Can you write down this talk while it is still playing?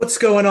What's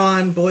going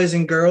on, boys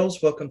and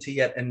girls? Welcome to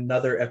yet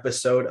another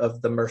episode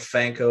of the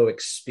Murfanko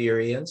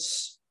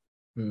Experience.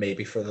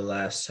 Maybe for the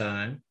last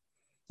time.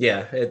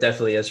 Yeah, it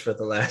definitely is for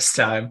the last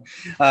time.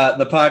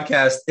 The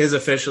podcast is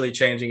officially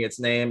changing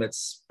its name.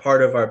 It's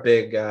part of our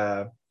big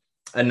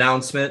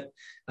announcement.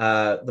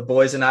 The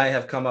boys and I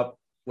have come up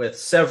with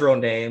several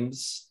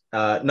names.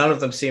 None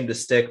of them seem to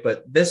stick,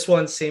 but this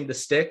one seemed to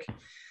stick.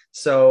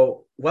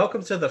 So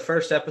welcome to the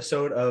first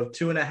episode of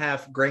Two and a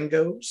Half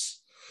Gringos.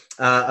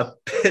 A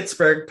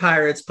Pittsburgh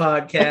Pirates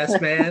podcast,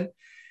 man.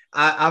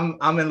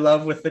 I'm in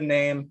love with the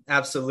name,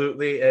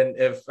 absolutely. And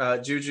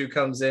if Juju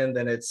comes in,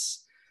 then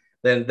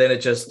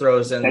it just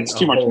throws in. That's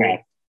too much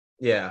math.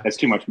 Yeah, that's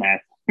too much math.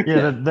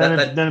 Yeah,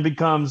 then it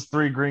becomes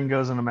three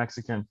gringos and a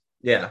Mexican.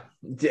 Yeah,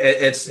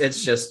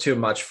 it's just too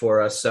much for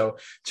us. So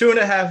Two and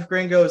a Half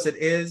Gringos it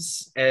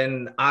is,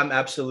 and I'm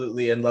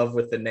absolutely in love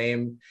with the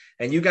name.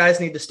 And you guys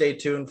need to stay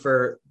tuned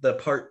for the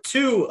part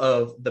 2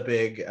 of the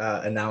big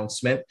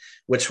announcement,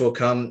 which will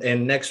come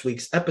in next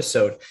week's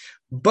episode.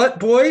 But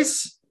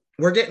boys,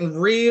 we're getting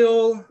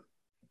real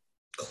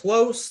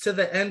close to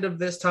the end of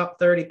this top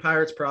 30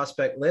 Pirates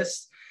prospect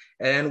list.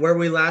 And where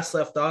we last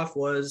left off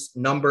was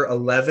number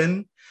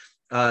 11.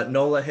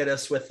 Nola hit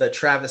us with the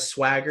Travis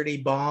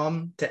Swaggerty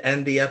bomb to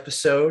end the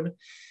episode,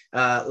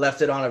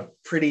 left it on a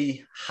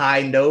pretty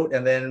high note,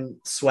 and then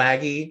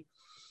Swaggy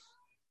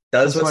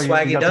does what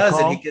Swaggy does,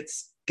 and he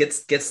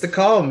gets the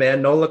call,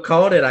 man. Nola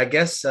called it, I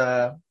guess,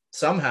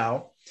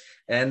 somehow.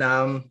 And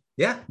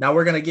now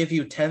we're gonna give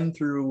you 10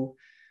 through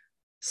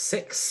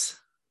 6,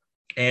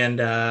 and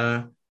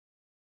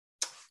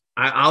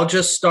I'll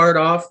just start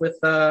off with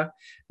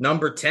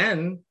number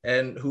 10,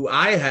 and who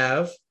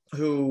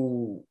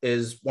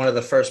is one of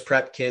the first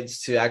prep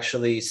kids to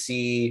actually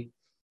see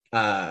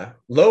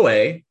low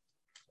A,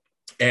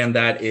 and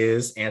that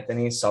is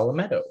Anthony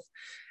Solometo.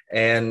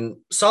 And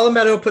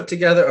Solometo put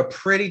together a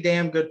pretty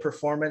damn good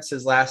performance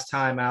his last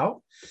time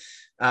out.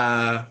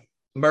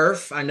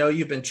 Murph, I know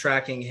you've been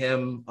tracking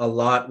him a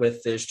lot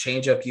with his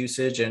changeup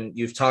usage, and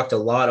you've talked a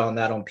lot on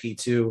that on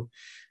P2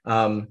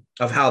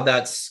 of how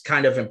that's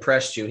kind of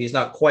impressed you. He's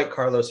not quite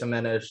Carlos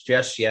Jimenez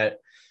just yet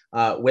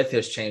with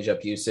his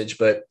changeup usage,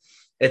 but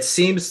it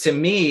seems to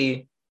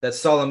me that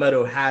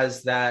Solometo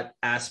has that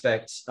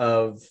aspect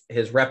of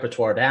his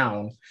repertoire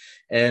down.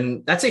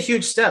 And that's a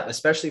huge step,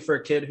 especially for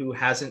a kid who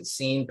hasn't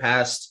seen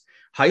past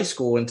high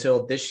school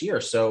until this year.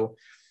 So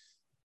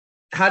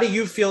how do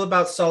you feel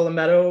about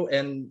Solometo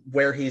and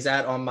where he's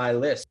at on my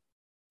list?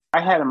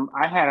 I had him.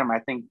 I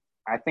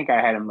think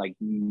I had him like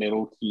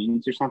middle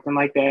teens or something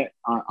like that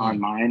on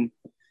mine.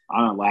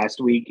 On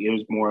last week, it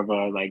was more of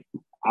a like,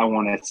 I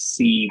want to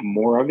see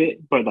more of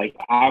it. But like,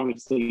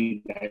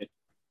 obviously that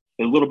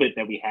the little bit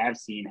that we have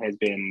seen has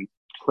been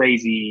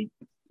crazy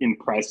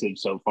impressive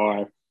so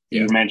far.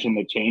 Yeah. You mentioned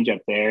the change up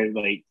there.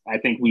 Like, I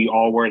think we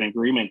all were in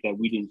agreement that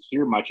we didn't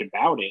hear much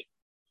about it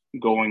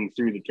going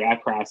through the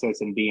draft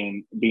process and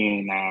being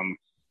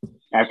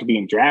after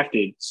being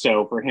drafted.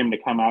 So for him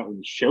to come out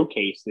and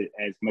showcase it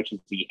as much as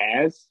he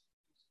has,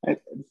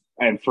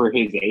 and for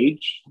his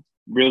age,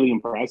 really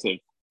impressive.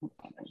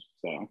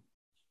 So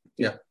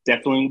yeah,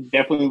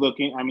 definitely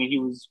looking. I mean, he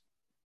was,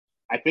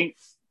 I think,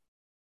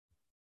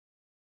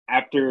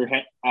 after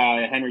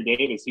Henry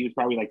Davis, he was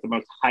probably like the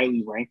most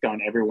highly ranked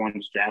on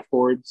everyone's draft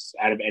boards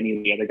out of any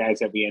of the other guys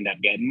that we end up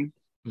getting.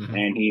 Mm-hmm.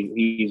 And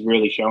he's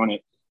really showing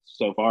it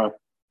so far.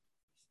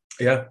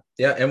 Yeah.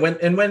 And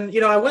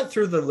when I went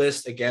through the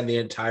list again, the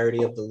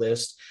entirety of the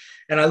list,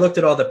 and I looked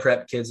at all the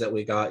prep kids that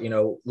we got,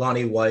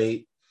 Lonnie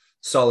White,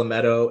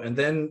 Solometo, and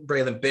then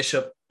Braylon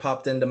Bishop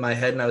popped into my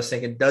head, and I was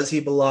thinking, does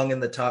he belong in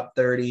the top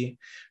 30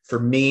 for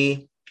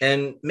me?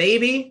 And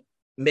maybe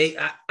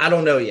I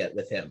don't know yet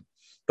with him.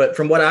 But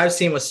from what I've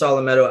seen with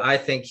Solometo, I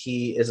think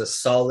he is a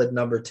solid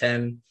number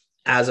 10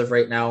 as of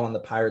right now on the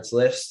Pirates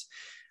list.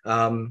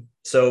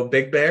 So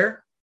Big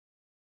Bear,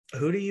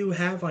 who do you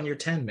have on your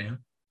 10, man?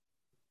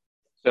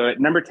 So at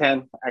number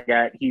 10,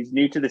 he's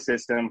new to the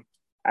system.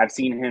 I've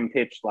seen him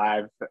pitch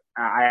live.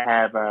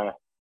 I've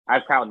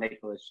Kyle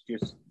Nicholas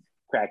just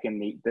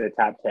cracking the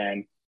top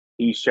 10.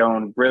 He's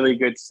shown really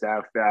good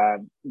stuff,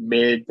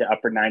 mid to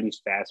upper 90s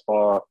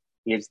fastball.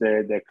 He has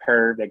the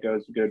curve that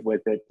goes good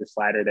with it, the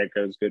slider that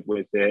goes good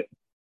with it.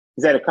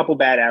 He's had a couple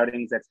bad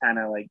outings that's kind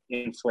of like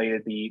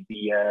inflated the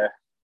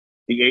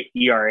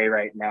ERA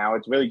right now.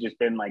 It's really just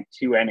been like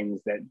 2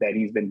 innings that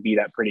he's been beat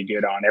up pretty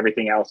good on.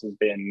 Everything else has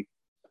been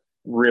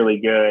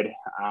really good.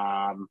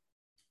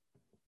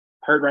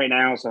 Hurt right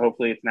now, so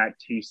hopefully it's not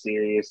too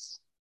serious.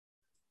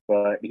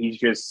 But he's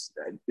just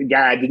the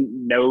guy I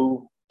didn't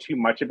know too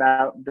much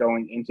about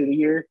going into the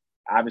year.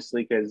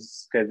 Obviously,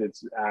 because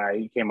it's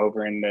he came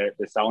over in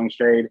the Stallings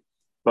trade,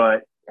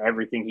 but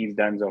everything he's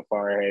done so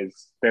far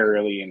has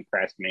thoroughly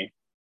impressed me.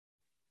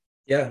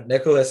 Yeah,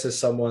 Nicholas is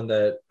someone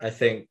that I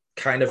think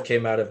kind of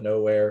came out of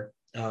nowhere.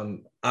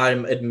 I'm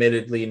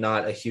admittedly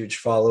not a huge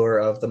follower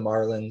of the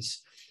Marlins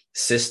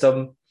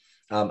system.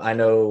 I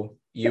know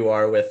you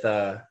are with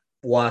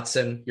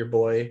Watson, your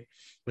boy,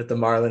 with the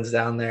Marlins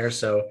down there.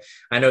 So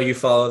I know you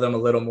follow them a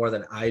little more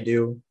than I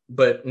do.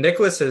 But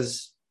Nicholas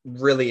has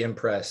really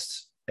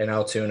impressed in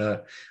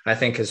Altoona. I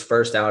think his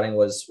first outing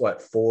was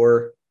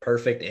 4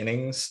 perfect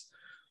innings.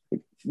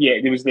 Yeah,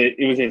 it was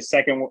his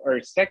second or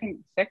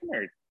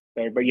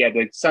third, but yeah,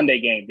 the Sunday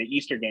game, the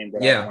Easter game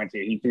that I went to,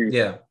 he threw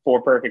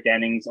 4 perfect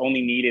innings,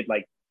 only needed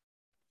like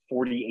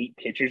 48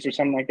 pitchers or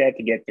something like that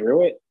to get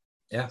through it.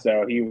 Yeah.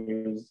 So he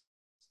was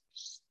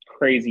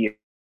crazy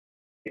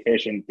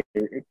efficient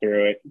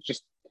through it.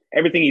 Just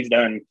everything he's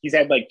done. He's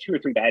had like 2 or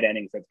 3 bad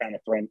innings that's kind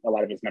of thrown a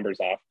lot of his numbers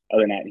off.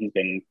 Other than that, he's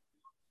been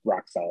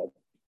rock solid.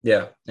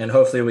 Yeah. And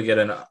hopefully we get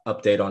an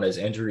update on his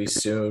injury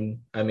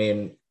soon. I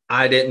mean,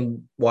 I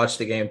didn't watch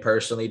the game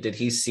personally. Did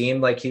he seem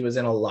like he was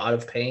in a lot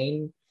of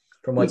pain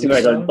from what you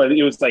saw? But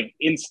it was like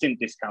instant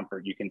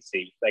discomfort. You can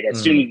see, like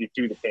as soon as he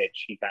threw the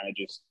pitch, he kind of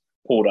just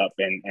pulled up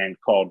and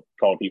called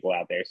people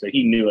out there. So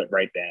he knew it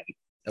right then.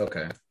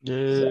 Okay. Yeah,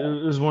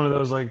 it was one of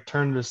those like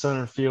turn to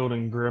center field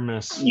and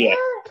grimace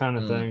kind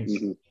of things.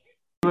 Mm-hmm.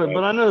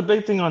 But I know the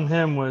big thing on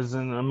him was,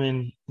 and I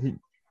mean,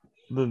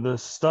 the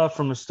stuff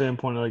from a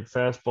standpoint of like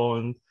fastball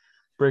and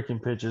breaking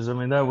pitches. I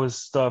mean, that was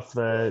stuff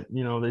that,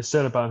 you know, they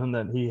said about him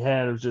that he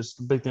had. It was just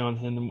the big thing on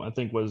him, I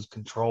think, was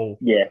control.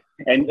 Yeah.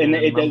 And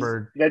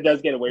that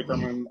does get away from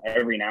him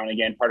every now and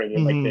again, part of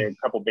like the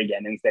couple big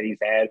innings that he's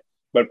had.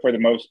 But for the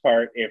most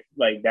part, if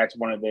like that's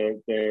one of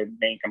the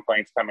main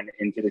complaints coming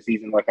into the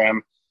season with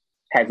him,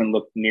 hasn't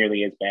looked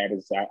nearly as bad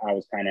as I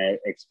was kind of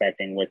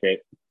expecting with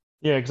it.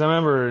 Yeah, because I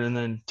remember, and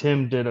then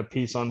Tim did a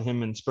piece on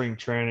him in spring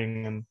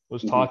training and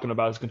was talking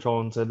about his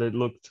control and said it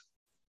looked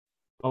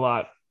a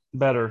lot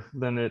better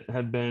than it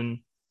had been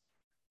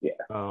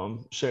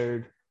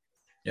shared.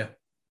 Yeah.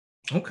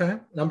 Okay.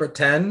 Number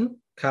 10,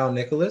 Kyle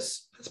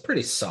Nicholas. That's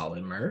pretty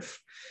solid,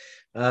 Murph.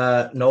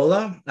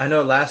 Nola, I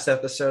know last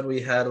episode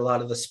we had a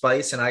lot of the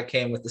spice and I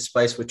came with the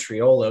spice with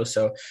Triolo.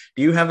 So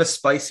do you have a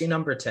spicy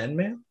number 10,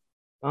 man?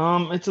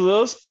 It's a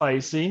little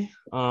spicy.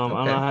 I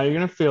don't know how you're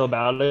going to feel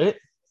about it.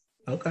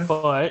 Okay.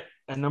 But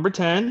at number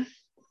 10,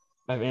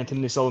 I have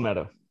Anthony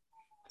Solometo.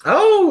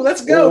 Oh,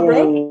 let's go,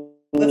 bro.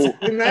 That's a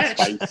good match.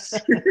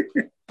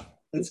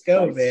 Let's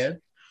go,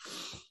 man.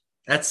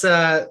 That's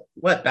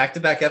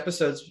back-to-back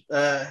episodes.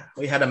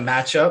 We had a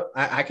matchup.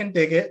 I can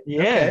dig it.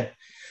 Yeah. Okay.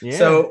 Yeah.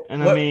 So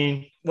and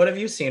what have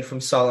you seen from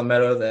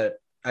Solometo that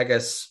I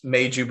guess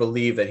made you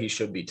believe that he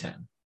should be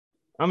 10?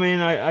 I mean,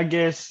 I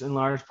guess in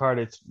large part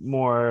it's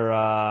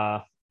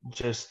more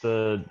just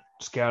the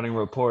scouting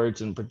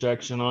reports and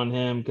projection on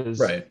him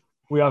because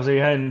we obviously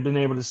hadn't been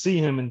able to see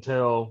him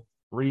until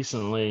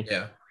recently.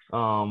 Yeah.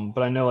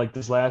 But I know like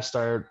this last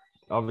start,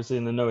 obviously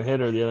in the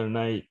no-hitter the other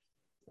night,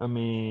 I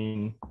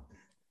mean,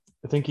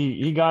 I think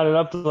he got it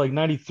up to like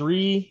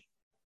 93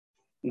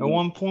 at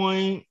one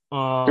point. Threw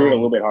it a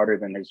little bit harder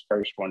than his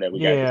first one that we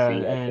got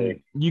to see. And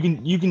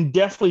you can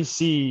definitely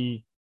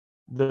see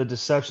the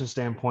deception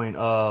standpoint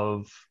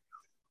of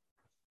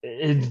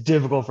it's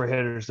difficult for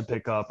hitters to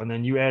pick up, and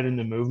then you add in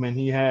the movement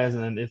he has,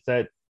 and then if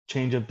that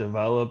changeup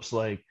develops,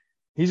 like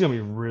he's gonna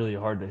be really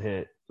hard to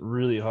hit,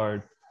 really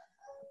hard.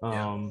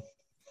 So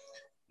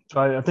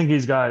I think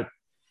he's got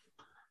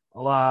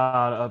a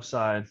lot of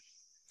upside.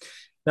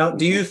 Now,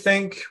 do you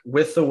think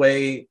with the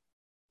way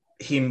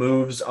he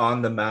moves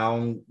on the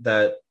mound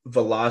that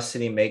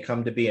velocity may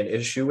come to be an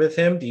issue with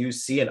him? Do you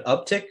see an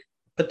uptick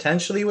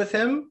potentially with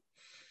him?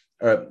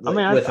 Or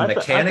with a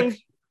mechanic?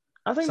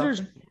 I think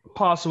there's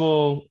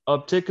possible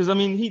uptick because, I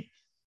mean, he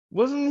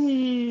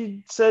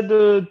said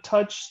to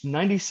touch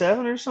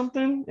 97 or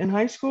something in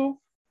high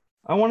school,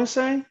 I want to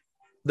say.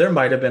 There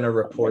might have been a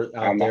report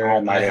out there.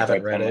 I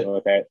haven't read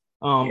it.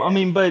 I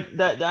mean, but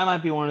that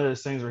might be one of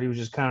those things where he was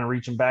just kind of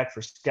reaching back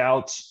for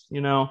scouts,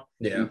 you know?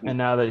 Yeah. And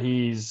now that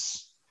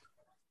he's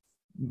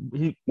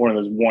one of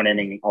those one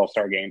inning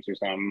all-star games or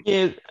something.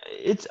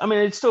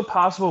 It's still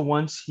possible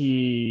once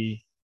he's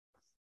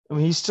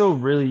still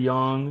really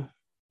young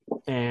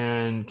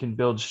and can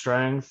build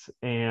strength,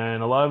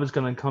 and a lot of it's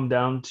going to come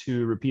down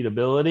to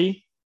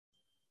repeatability.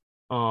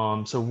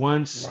 So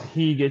once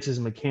he gets his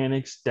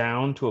mechanics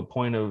down to a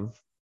point of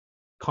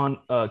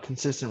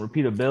consistent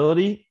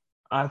repeatability,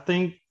 I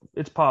think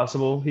it's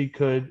possible he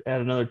could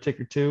add another tick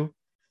or two.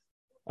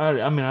 I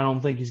don't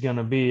think he's going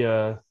to be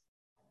a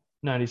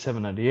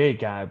 97, 98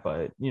 guy,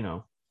 but, you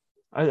know,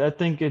 I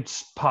think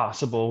it's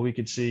possible we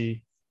could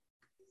see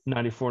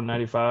 94,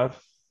 95.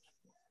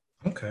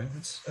 Okay,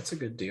 that's a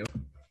good deal.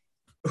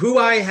 Who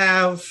I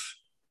have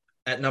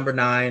at number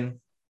 9,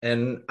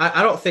 and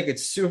I don't think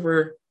it's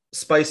super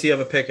spicy of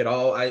a pick at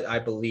all. I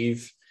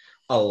believe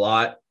a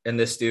lot in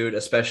this dude,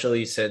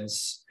 especially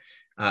since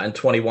in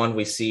 21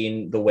 we've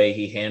seen the way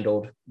he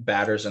handled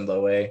batters in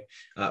low A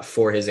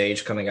for his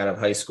age coming out of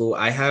high school.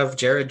 I have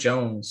Jared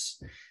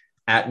Jones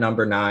at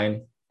number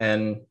 9.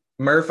 And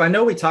Murph, I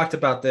know we talked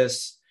about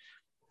this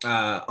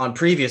on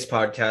previous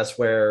podcasts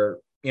where,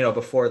 you know,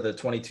 before the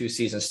 22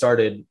 season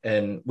started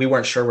and we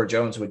weren't sure where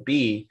Jones would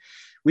be.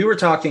 We were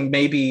talking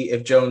maybe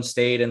if Jones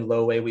stayed in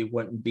low A, we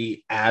wouldn't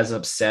be as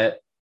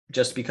upset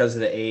just because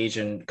of the age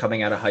and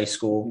coming out of high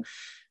school.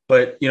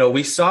 But, you know,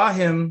 we saw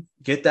him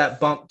get that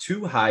bump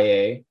to high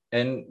A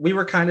and we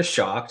were kind of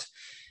shocked.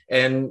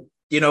 And,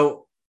 you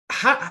know,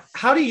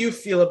 how do you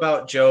feel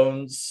about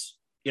Jones,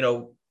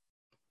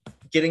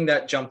 getting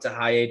that jump to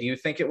high A? Do you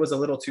think it was a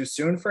little too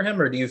soon for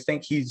him, or do you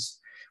think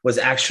was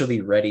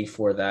actually ready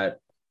for that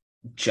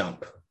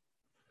jump?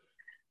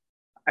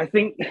 I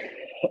think,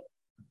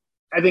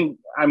 I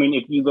mean,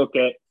 if you look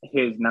at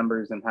his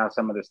numbers and how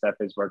some of the stuff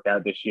has worked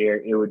out this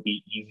year, it would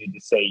be easy to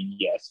say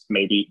yes.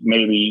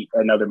 Maybe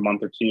another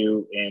month or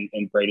two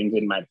in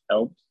Bradenton might have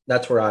helped.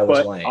 That's where I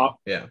was laying.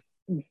 Yeah.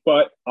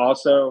 But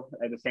also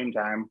at the same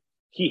time,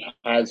 he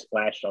has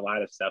flashed a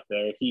lot of stuff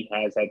there. He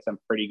has had some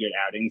pretty good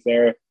outings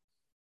there.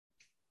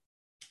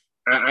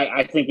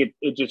 I think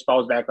it just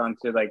falls back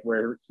onto like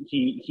where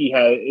he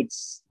has.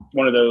 It's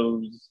one of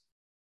those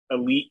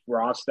elite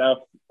raw stuff.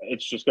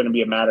 It's just going to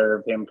be a matter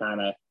of him kind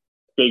of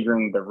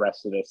figuring the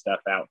rest of this stuff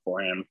out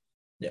for him.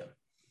 Yeah.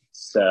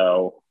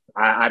 So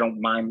I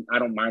don't mind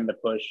the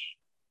push.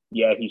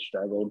 Yeah, he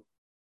struggled,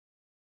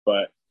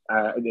 but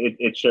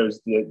it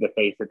shows the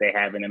faith that they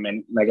have in him.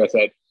 And like I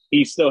said,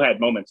 he still had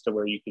moments to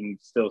where you can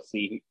still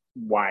see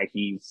why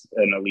he's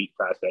an elite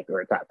prospect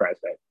or a top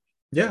prospect.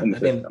 Yeah, I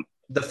mean,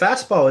 the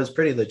fastball is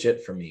pretty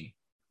legit for me.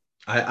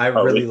 I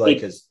really like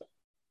his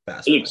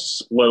fastball. It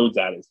explodes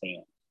out his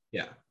hand.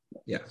 Yeah.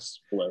 Yeah.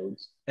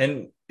 Explodes.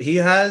 And he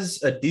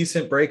has a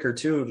decent breaker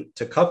too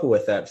to couple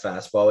with that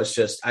fastball. It's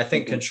just I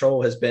think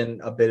control has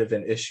been a bit of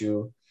an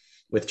issue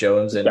with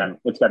Jones, and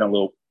it's gotten a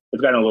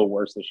little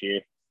worse this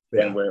year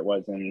than where it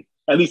was in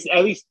at least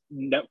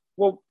no,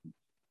 well,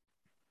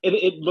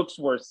 it looks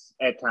worse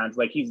at times.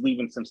 Like he's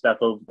leaving some stuff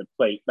over the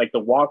plate. Like the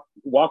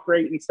walk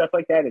rate and stuff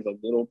like that is a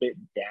little bit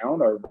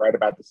down or right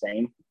about the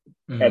same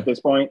at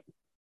this point.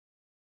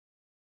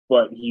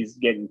 But he's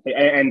getting,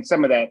 and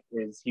some of that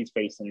is he's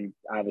facing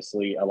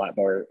obviously a lot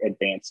more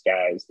advanced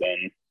guys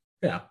than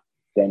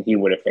he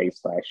would have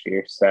faced last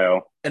year.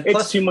 So and it's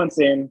plus 2 months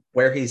in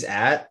where he's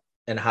at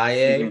in high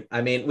A.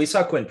 I mean, we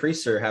saw Quinn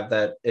Priester have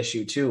that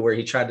issue too, where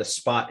he tried to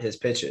spot his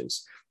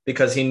pitches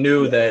because he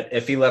knew that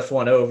if he left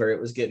one over, it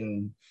was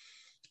getting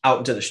out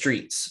into the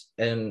streets.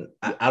 And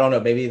I don't know,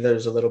 maybe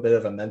there's a little bit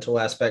of a mental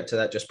aspect to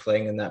that, just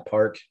playing in that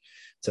park.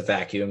 It's a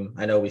vacuum.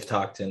 I know we've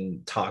talked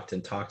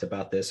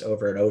about this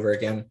over and over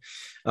again.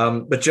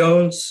 But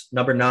Jones,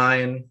 number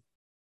 9,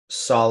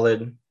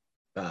 solid.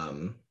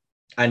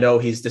 I know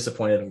he's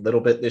disappointed a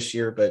little bit this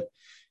year, but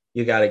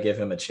you got to give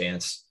him a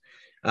chance.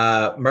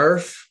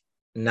 Murph,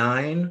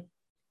 9.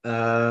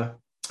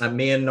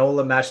 Me and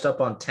Nola matched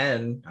up on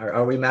 10.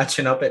 Are we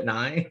matching up at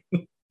 9?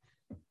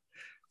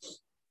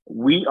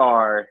 We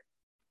are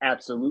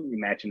absolutely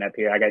matching up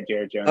here. I got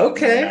Jared Jones at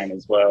 9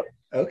 as well.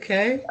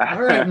 Okay.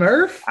 All right,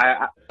 Murph.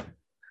 I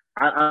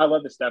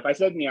love the stuff. I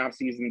said in the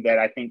offseason that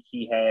I think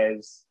he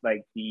has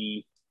like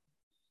the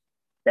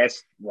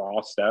best raw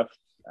stuff.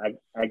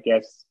 I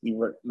guess you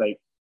were like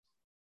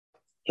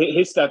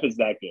his stuff is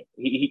that good.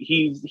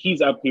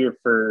 He's up here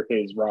for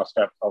his raw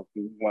stuff of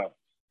well.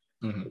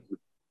 Mm-hmm.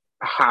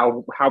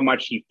 How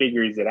much he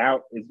figures it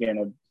out is going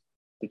to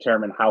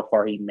determine how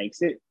far he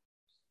makes it.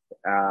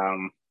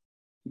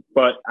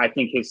 But I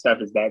think his stuff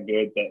is that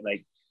good that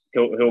like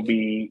he'll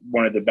be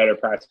one of the better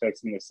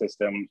prospects in the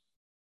system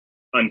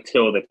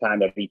until the time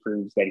that he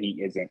proves that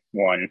he isn't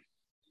one.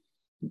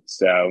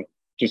 So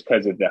just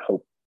because of the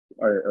hope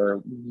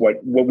or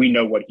what we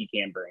know what he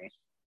can bring.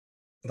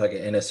 Like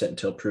an innocent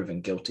until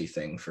proven guilty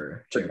thing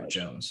for Jared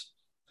Jones.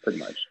 Pretty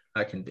much.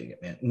 I can dig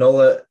it, man.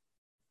 Nola,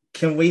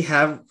 can we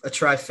have a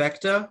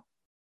trifecta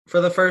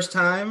for the first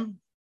time?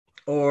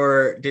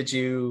 Or did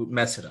you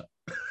mess it up?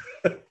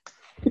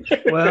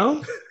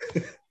 Well,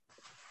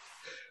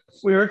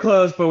 we were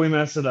close, but we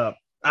messed it up.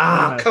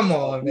 Come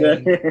on,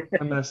 man.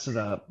 I messed it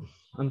up,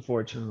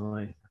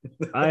 unfortunately.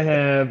 I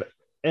have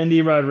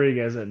Andy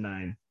Rodriguez at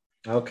 9.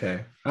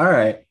 Okay. All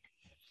right.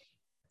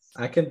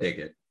 I can dig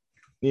it.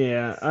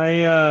 Yeah.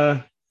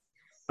 I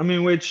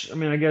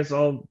guess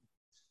all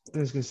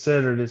things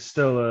considered, it's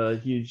still a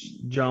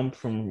huge jump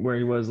from where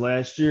he was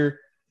last year.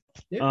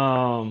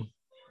 Yeah.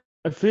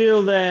 I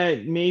feel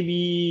that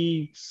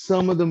maybe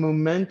some of the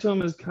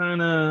momentum is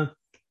kind of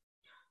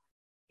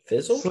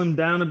slimmed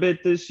down a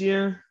bit this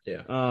year.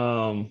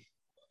 Yeah.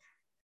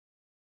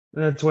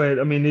 That's why,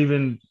 I mean,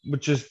 even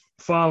with just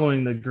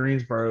following the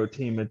Greensboro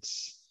team,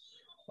 it's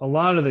a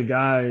lot of the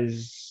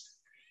guys,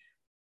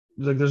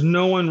 like there's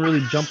no one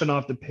really jumping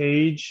off the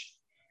page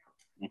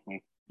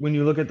when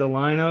you look at the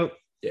lineup.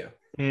 Yeah.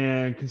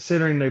 And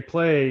considering they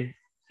play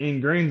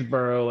in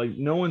Greensboro, like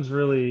no one's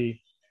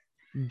really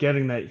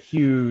getting that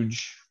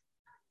huge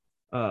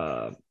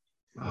home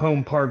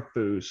park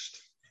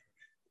boost.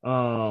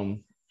 Yeah.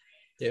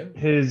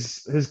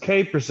 His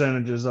K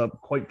percentage is up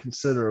quite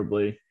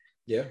considerably.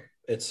 Yeah.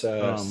 It's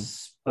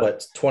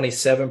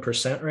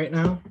 27% right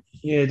now?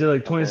 Yeah, it did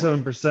like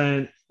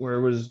 27%, where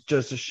it was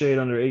just a shade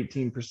under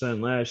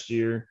 18% last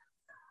year.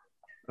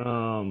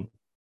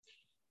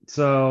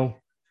 So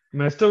I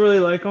mean, I still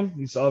really like him.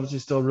 He's obviously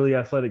still a really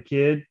athletic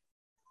kid.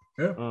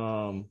 Yeah.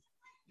 I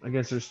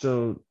guess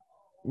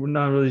we're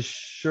not really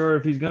sure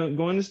if he's going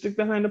to stick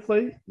behind the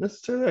plate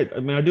necessarily.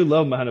 I mean, I do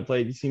love him behind the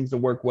plate. He seems to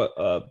work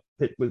well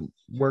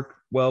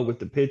with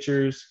the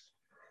pitchers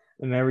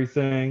and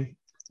everything.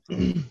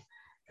 I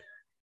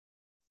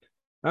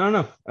don't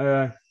know.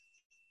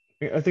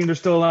 I think there's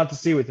still a lot to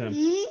see with him.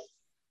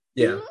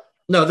 Yeah.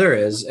 No, there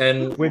is.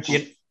 And which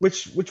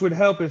would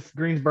help if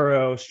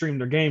Greensboro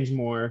streamed their games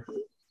more.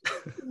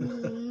 We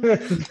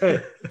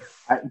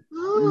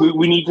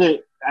need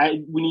to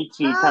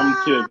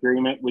come to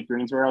agreement with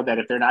Greensboro that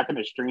if they're not going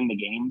to stream the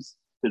games,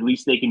 the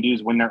least they can do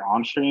is when they're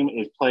on stream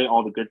is play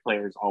all the good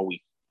players all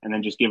week and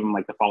then just give them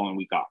like the following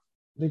week off.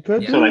 They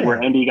could so like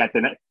where Indy got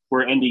the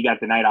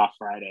night off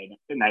Friday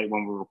the night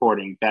when we're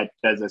recording, that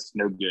does us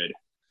no good.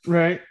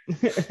 Right.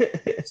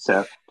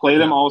 So play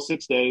them all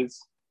 6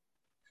 days,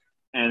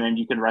 and then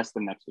you can rest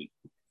them next week.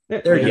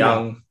 They're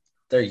young.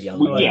 They're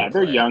young.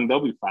 They're young.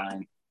 They'll be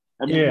fine.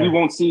 I mean, we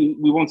won't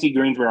see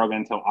Greensboro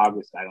again until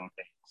August, I don't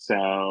think.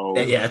 So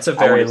yeah, it's a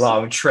very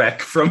long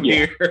trek from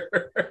here.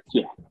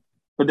 Yeah,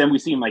 but then we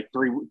see them like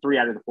three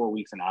out of the 4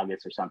 weeks in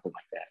August or something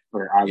like that,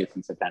 or August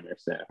and September.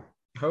 So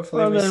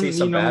hopefully we see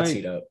some bats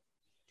heat up.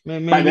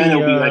 Maybe, by then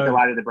it'll be like a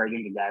lot of the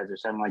Braggingham guys or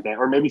something like that,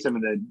 or maybe some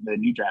of the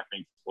new draft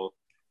picks will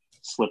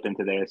slip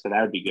into there. So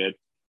that would be good.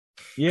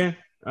 Yeah,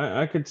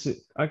 I could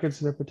see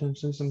there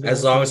potentially some.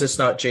 As long as it's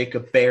not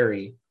Jacob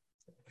Berry,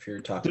 if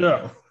you're talking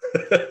about.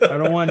 I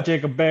don't want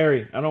Jacob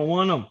Berry. I don't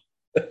want him.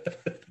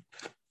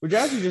 Which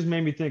actually just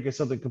made me think of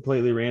something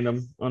completely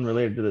random,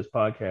 unrelated to this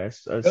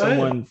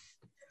podcast.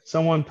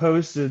 Someone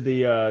posted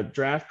the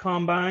draft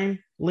combine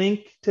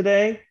link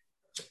today.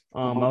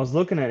 I was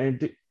looking at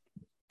it.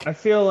 I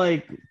feel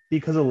like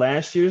because of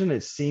last year's, and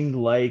it seemed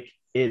like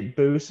it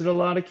boosted a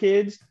lot of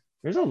kids.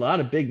 There's a lot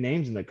of big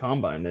names in the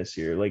combine this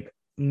year. Like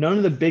none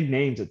of the big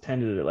names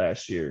attended it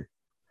last year.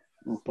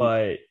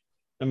 But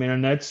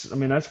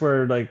that's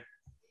where like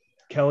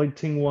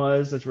Kellington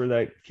was. That's where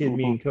that kid,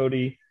 me and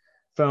Cody,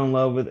 fell in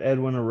love with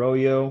Edwin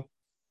Arroyo.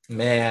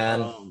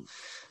 Man,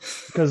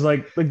 because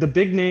like the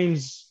big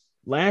names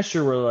last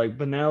year were like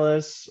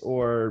Benelis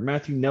or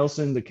Matthew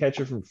Nelson, the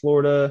catcher from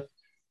Florida.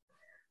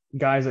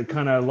 Guys that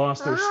kind of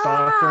lost their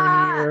stock during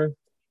the year.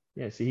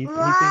 Yeah, see, he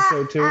thinks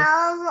so too.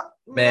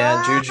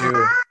 Man,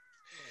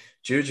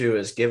 Juju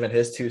is giving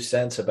his 2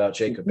 cents about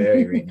Jacob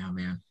Berry right now,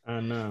 man. I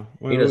know.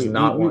 He does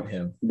not want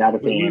him. Not a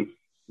fan.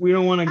 We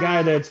don't want a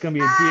guy that's going to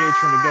be a DH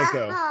from the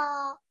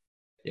get-go.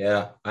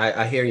 Yeah,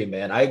 I hear you,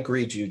 man. I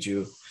agree,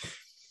 Juju.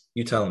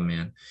 You tell him,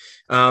 man.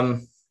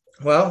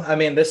 Well, I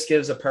mean, this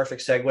gives a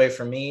perfect segue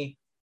for me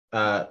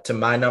to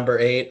my number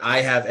 8.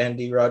 I have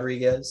Endy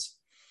Rodriguez.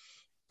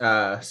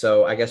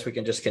 So I guess we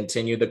can just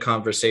continue the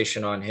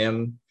conversation on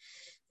him.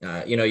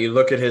 You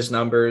look at his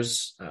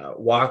numbers,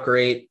 walk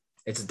rate,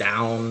 it's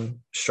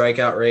down.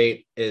 Strikeout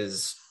rate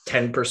is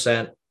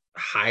 10%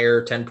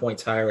 higher, 10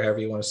 points higher, however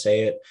you want to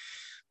say it.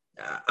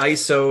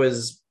 ISO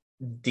is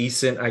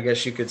decent, I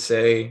guess you could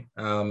say.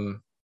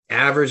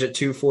 Average at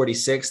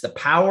 246. The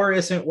power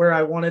isn't where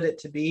I wanted it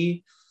to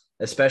be,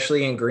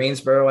 especially in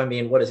Greensboro. I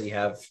mean, what does he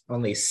have?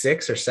 Only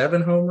 6 or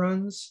 7 home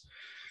runs?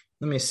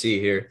 Let me see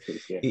here.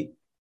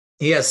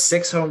 He has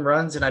 6 home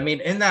runs. And I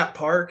mean, in that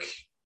park,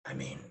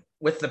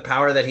 with the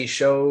power that he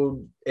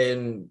showed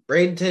in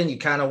Bradenton, you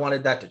kind of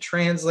wanted that to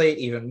translate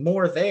even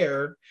more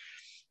there.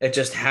 It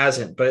just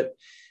hasn't. But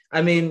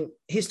I mean,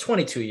 he's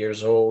 22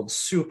 years old,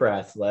 super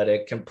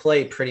athletic, can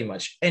play pretty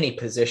much any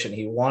position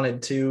he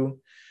wanted to.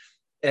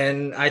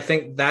 And I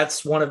think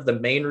that's one of the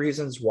main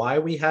reasons why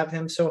we have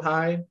him so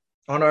high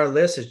on our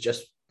list, is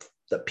just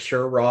the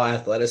pure raw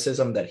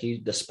athleticism that he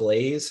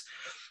displays.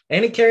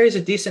 And he carries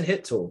a decent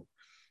hit tool,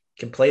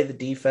 can play the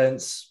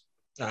defense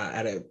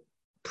at a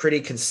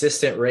pretty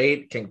consistent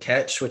rate, can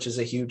catch, which is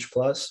a huge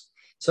plus.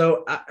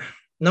 So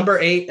number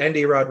 8,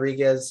 Endy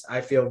Rodriguez,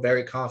 I feel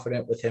very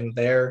confident with him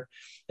there.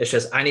 It's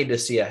just I need to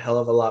see a hell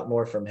of a lot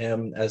more from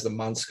him as the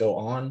months go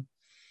on.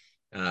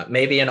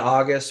 Maybe in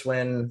August,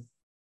 when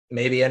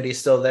maybe Endy's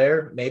still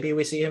there, maybe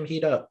we see him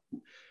heat up.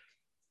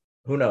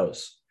 Who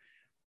knows?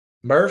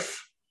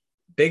 Murph,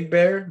 Big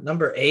Bear,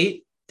 number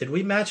 8. Did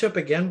we match up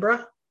again,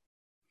 bruh?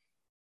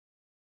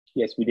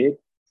 Yes, we did.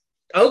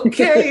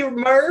 Okay,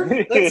 Murph,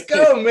 let's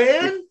go,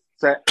 man.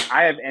 So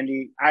I have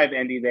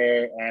Endy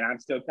there, and I'm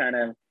still kind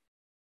of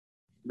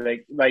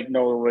like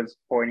Noah was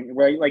pointing,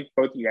 well, like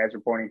both of you guys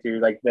were pointing to,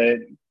 like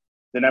the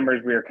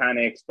numbers we were kind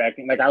of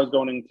expecting. Like I was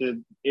going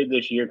into it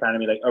this year kind of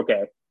be like,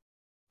 okay,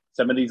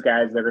 some of these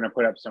guys, they're going to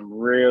put up some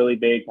really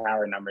big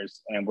power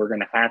numbers, and we're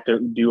going to have to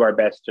do our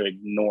best to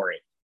ignore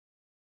it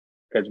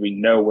because we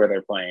know where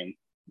they're playing.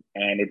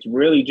 And it's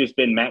really just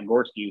been Matt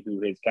Gorski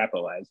who has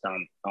capitalized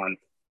on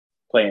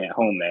playing at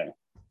home there.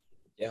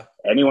 Yeah.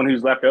 Anyone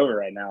who's left over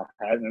right now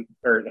hasn't,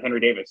 or Henry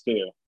Davis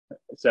too.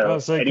 So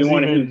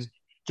anyone who's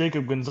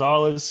Jacob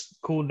Gonzalez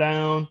cooled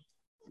down,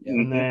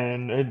 and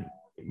then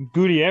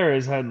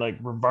Gutierrez had like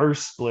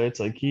reverse splits.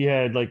 Like he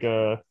had like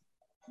a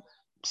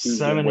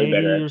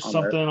 780 or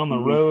something on the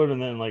road,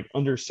 and then like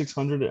under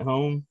 600 at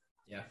home.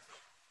 Yeah.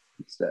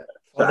 So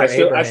I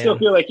still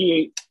feel like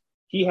he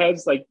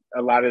has like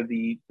a lot of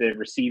the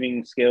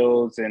receiving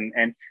skills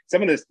and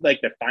some of this,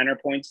 like the finer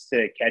points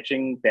to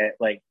catching that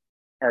like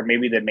are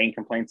maybe the main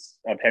complaints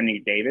of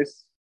Henry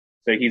Davis.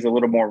 So he's a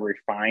little more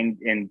refined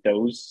in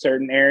those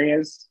certain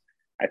areas.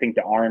 I think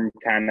the arm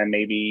kind of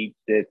maybe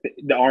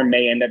the arm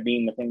may end up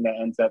being the thing that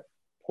ends up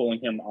pulling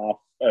him off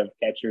of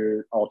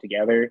catcher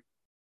altogether.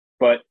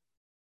 But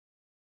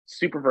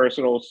super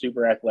versatile,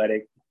 super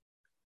athletic.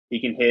 He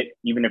can hit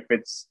even if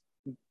it's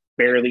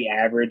barely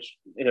average.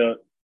 He'll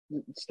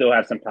still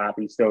have some pop.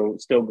 He's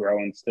still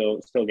growing,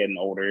 still getting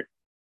older.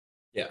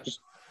 Yeah,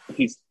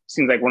 he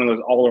seems like one of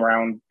those all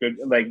around good,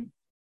 like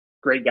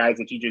great guys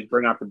that you just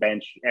bring off the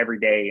bench every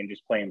day and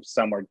just play him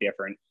somewhere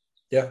different.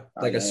 Yeah,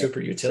 like a super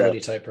utility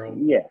type role.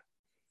 Yeah,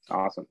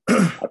 awesome.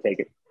 I'll take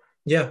it.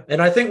 Yeah,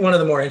 and I think one of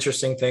the more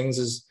interesting things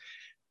is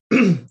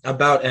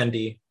about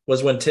Endy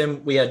was when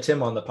we had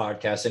Tim on the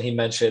podcast, and he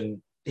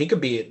mentioned he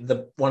could be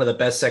one of the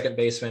best second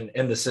basemen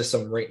in the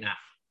system right now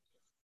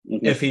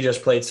if he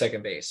just played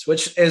second base,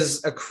 which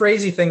is a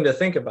crazy thing to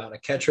think about. A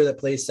catcher that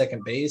plays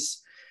second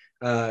base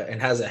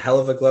and has a hell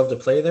of a glove to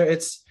play there.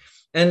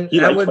 He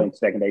likes playing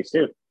second base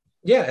too.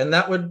 Yeah, and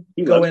that would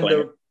go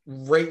into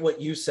right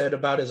what you said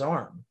about his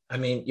arm. I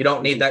mean, you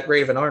don't need that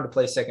great of an arm to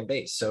play second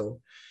base, so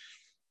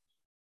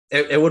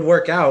it would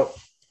work out.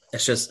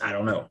 It's just, I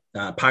don't know.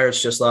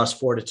 Pirates just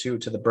lost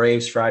 4-2 to the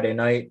Braves Friday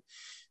night.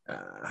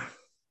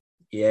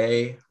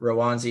 Yay.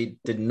 Rowanzi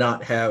did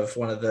not have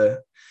one of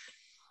the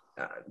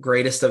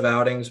greatest of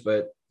outings,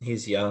 but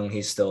he's young.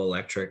 He's still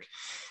electric.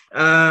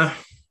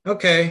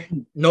 Okay.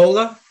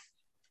 Nola,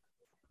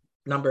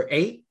 number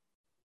 8.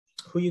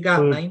 Who you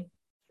got, man?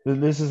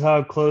 This is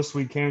how close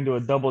we came to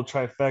a double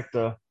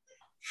trifecta.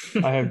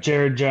 I have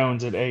Jared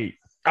Jones at 8.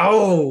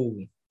 Oh,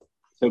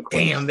 so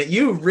damn! That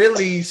you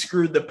really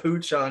screwed the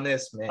pooch on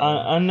this, man.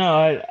 I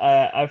know.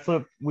 I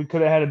flipped. We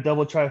could have had a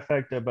double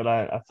trifecta, but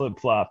I flip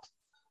flopped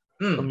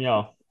from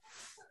y'all,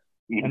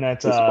 and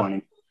that's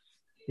disappointing.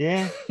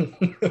 Yeah.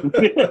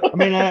 I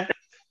mean,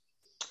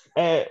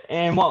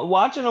 and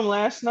watching them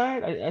last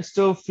night, I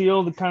still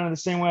feel the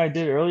same way I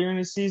did earlier in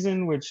the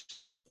season, which,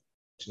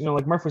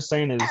 like Murph was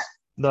saying, is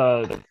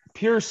the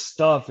pure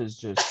stuff is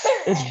just,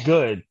 it's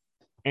good.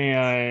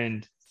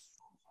 And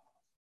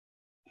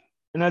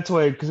that's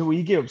why, because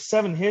he gave up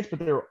 7 hits, but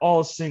they were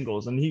all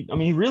singles. And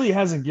he really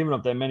hasn't given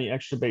up that many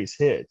extra base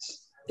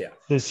hits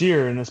this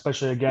year. And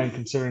especially, again,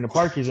 considering the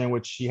park he's in,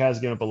 which he has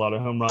given up a lot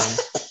of home runs.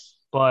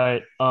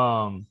 But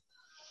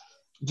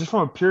just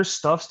from a pure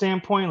stuff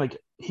standpoint, like,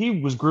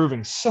 he was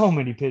grooving so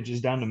many pitches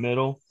down the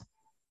middle,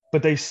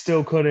 but they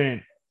still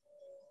couldn't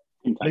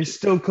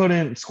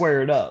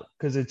square it up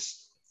because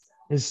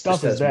his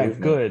stuff is that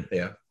movement. Good.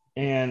 Yeah.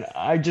 And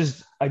I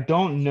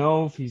don't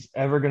know if he's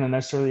ever going to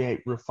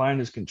necessarily refine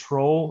his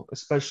control,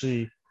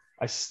 especially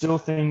I still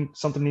think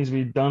something needs to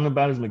be done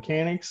about his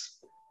mechanics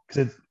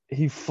because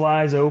he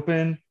flies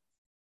open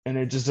and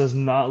it just does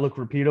not look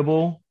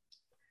repeatable.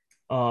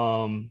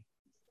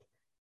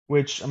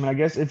 Which, I mean, I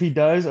guess if he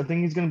does, I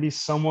think he's going to be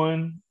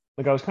someone,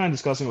 like I was kind of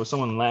discussing with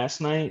someone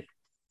last night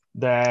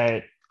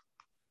that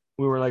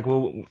we were like,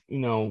 well,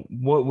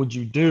 what would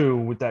you do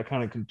with that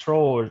kind of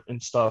control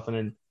and stuff? And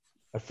then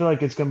I feel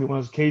like it's going to be one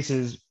of those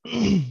cases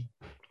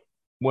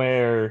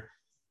where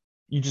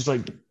you just,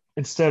 like,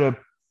 instead of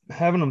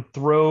having them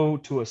throw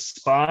to a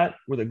spot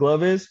where the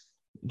glove is,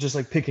 just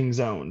like picking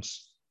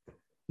zones,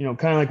 kind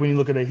of like when you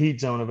look at a heat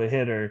zone of a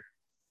hitter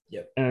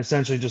and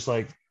essentially just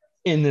like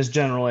in this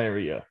general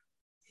area,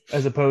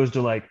 as opposed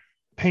to like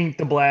paint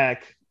the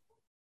black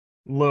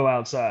low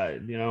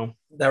outside,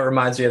 That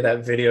reminds me of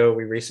that video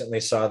we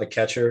recently saw, the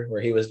catcher,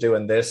 where he was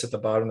doing this at the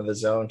bottom of the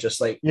zone, just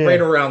like right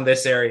around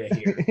this area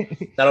here.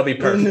 That'll be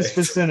perfect. In this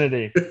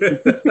vicinity.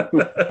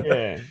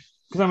 Yeah.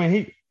 Because, I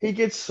mean, he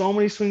gets so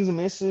many swings and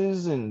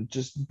misses and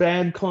just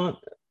bad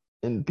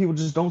and people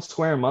just don't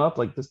square him up.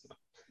 Like, this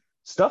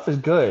stuff is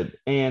good.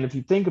 And if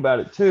you think about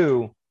it,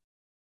 too,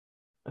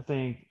 I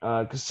think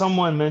because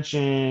someone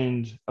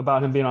mentioned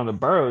about him being on the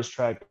Burroughs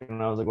track,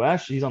 and I was like, well,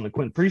 actually, he's on the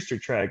Quinn Priester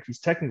track. He's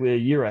technically a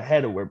year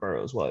ahead of where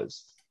Burroughs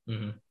was.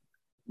 Mm-hmm.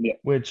 Yeah.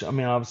 Which, I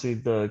mean, obviously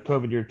the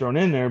COVID year thrown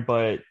in there,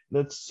 but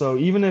that's so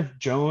even if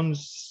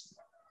Jones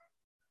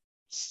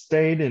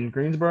stayed in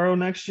Greensboro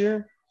next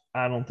year,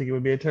 I don't think it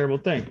would be a terrible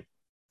thing.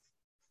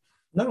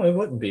 No, it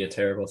wouldn't be a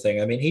terrible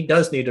thing. I mean, he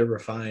does need to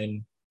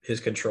refine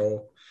his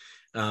control.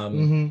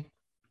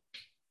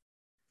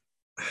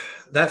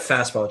 That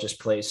fastball just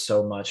plays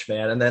so much,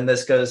 man. And then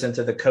this goes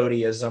into the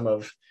Codyism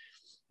of,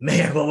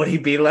 man, what would he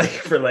be like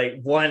for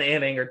like 1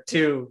 inning or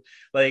 2?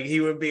 Like, he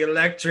would be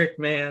electric,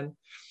 man.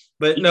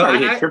 But he no, I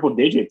hit triple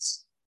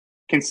digits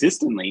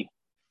consistently.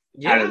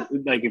 Yeah.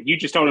 Like, if you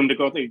just told him to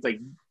go through, it's like,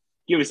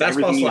 give us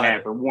everything you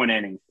have for 1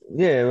 inning.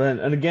 Yeah,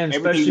 and again,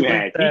 everything especially you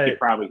had, that, he could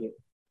probably hit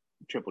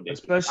triple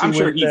digits. Especially I'm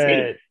sure with he's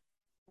that,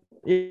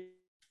 hitting.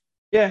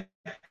 Yeah.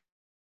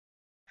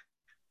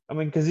 I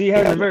mean, because he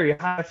has a very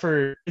high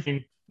for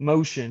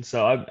motion,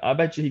 so I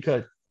bet you he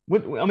could.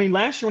 I mean,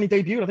 last year when he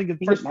debuted, I think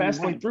the first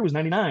fastball he threw was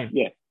 99.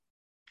 Yeah.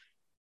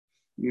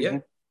 Yeah.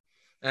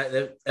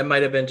 It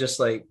might have been just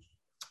like,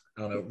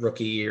 I don't know,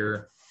 rookie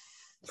year,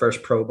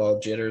 first pro ball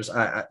jitters.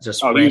 I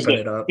just ramping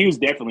it up. He was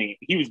definitely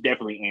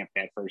amped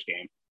that first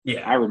game.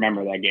 Yeah. I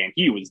remember that game.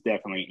 He was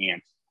definitely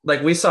amped.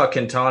 Like, we saw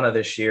Quintana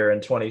this year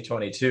in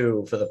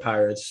 2022 for the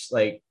Pirates.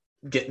 Like,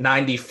 get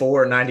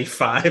 94,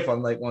 95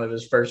 on like one of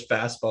his first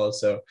fastballs.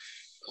 So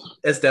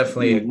it's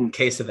definitely a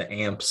case of the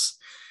amps.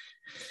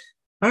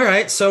 All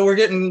right, so we're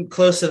getting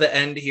close to the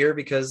end here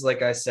because,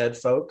 like I said,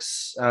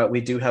 folks,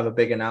 we do have a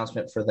big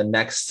announcement for the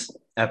next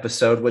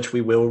episode, which we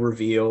will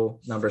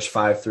reveal numbers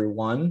 5 through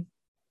 1.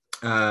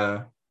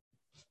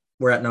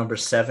 We're at number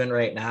 7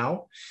 right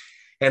now.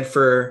 And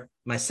for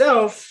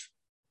myself,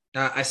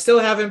 I still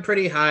have him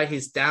pretty high.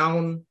 He's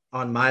down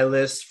on my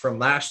list from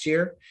last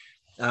year.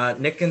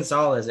 Nick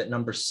Gonzalez at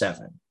number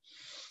 7.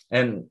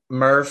 And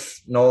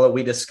Murph, Nola,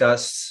 we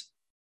discussed,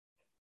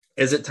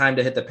 is it time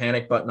to hit the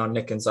panic button on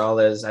Nick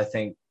Gonzalez? I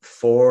think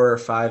 4 or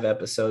 5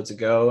 episodes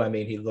ago. I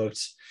mean, he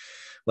looked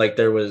like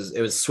it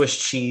was Swiss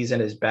cheese in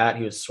his bat.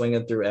 He was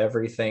swinging through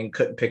everything,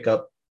 couldn't pick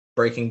up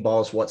breaking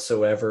balls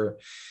whatsoever.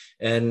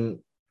 And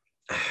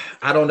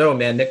I don't know,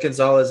 man. Nick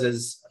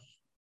Gonzalez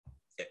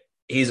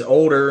he's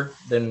older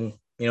than,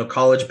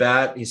 college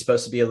bat. He's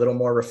supposed to be a little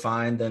more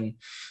refined than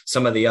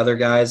some of the other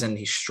guys, and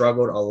he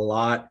struggled a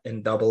lot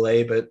in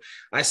Double-A, but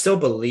I still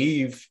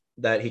believe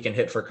that he can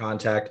hit for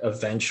contact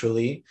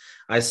eventually.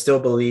 I still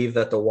believe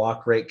that the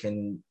walk rate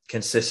can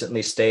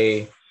consistently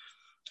stay,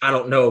 I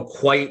don't know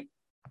quite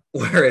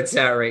where it's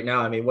at right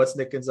now. I mean, what's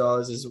Nick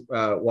Gonzalez's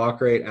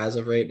walk rate as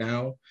of right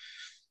now?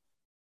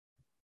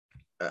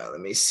 Let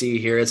me see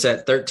here. It's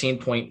at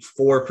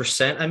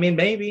 13.4%. I mean,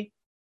 maybe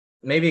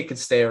it could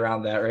stay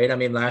around that, right? I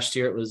mean, last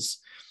year it was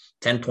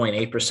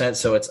 10.8%,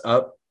 so it's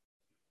up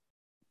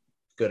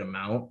good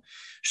amount.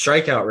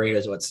 Strikeout rate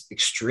is what's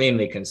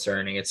extremely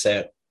concerning. It's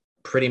at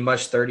pretty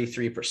much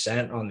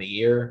 33% on the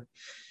year.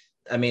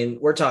 I mean,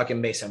 we're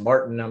talking Mason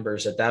Martin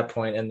numbers at that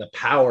point, and the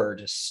power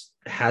just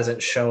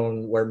hasn't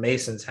shown where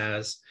Mason's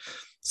has.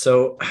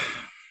 So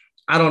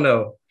I don't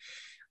know.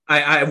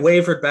 I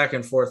wavered back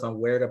and forth on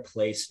where to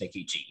place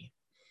Nicky G,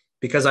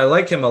 because I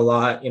like him a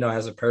lot,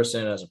 as a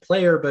person, as a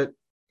player, but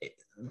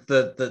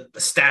the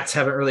stats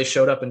haven't really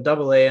showed up in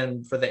Double-A,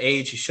 and for the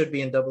age, he should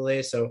be in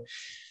Double-A, so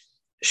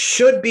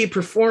should be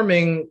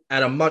performing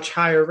at a much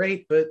higher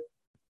rate. But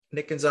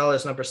Nick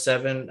Gonzalez, number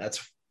 7,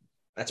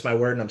 that's my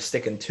word, and I'm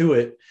sticking to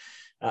it.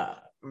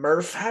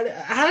 Murph, how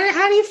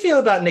do you feel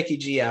about Nicky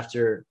G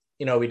after,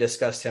 we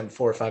discussed him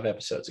 4 or 5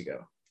 episodes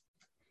ago?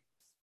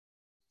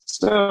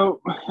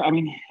 So, I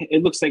mean,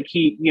 it looks like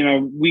he,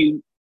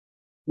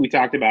 we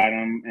talked about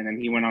him, and then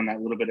he went on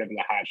that little bit of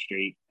a hot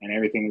streak, and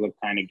everything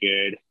looked kind of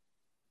good.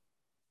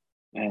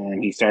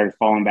 And he started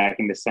falling back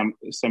into some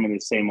of the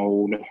same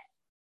old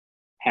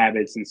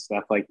habits and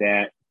stuff like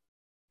that.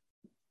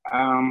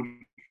 I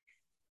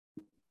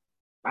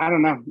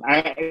don't know.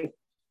 I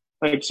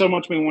like so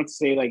much we want to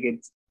say like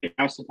it's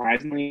now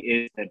surprisingly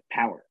is the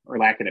power or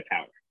lack of the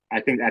power. I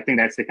think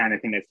that's the kind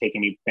of thing that's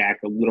taking me back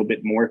a little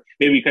bit more.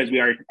 Maybe because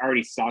we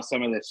already saw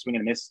some of the swing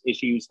and miss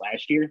issues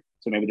last year,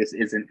 so maybe this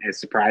isn't as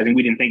surprising.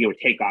 We didn't think it would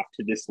take off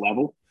to this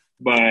level,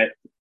 but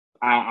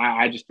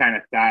I just kind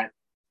of thought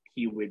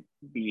he would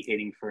be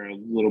hitting for a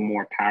little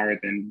more power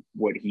than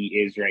what he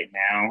is right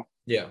now.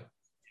 Yeah.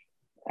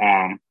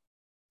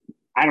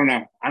 I don't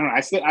know.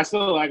 I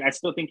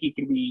still think he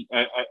can be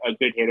a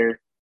good hitter.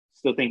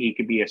 Still think he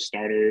could be a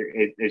starter.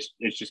 It's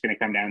just going to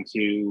come down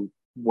to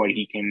what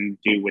he can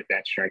do with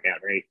that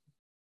strikeout rate.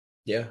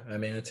 Yeah, I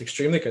mean, it's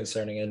extremely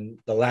concerning. And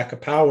the lack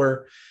of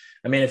power,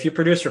 I mean, if you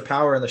produce for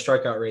power and the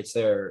strikeout rate's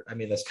there, I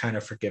mean, that's kind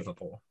of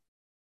forgivable.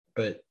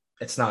 But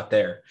it's not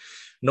there.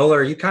 Nola,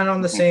 are you kind of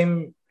on the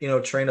same,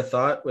 train of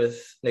thought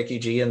with Nicky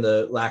G and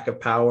the lack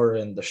of power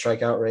and the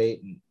strikeout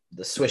rate and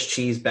the Swiss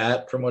cheese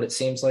bat from what it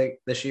seems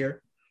like this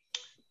year?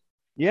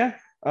 Yeah,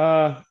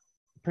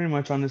 pretty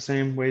much on the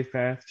same wave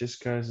path, just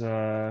because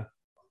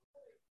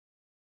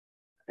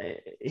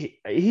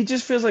he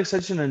just feels like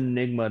such an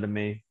enigma to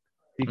me,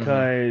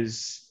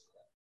 because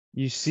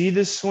you see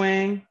the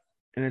swing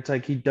and it's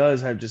like he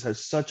does have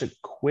such a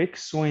quick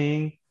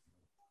swing,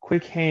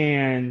 quick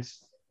hands,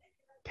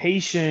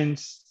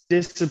 patience,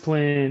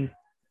 discipline,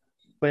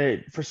 but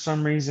for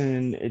some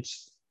reason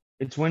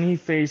it's when he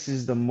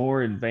faces the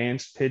more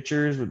advanced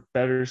pitchers with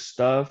better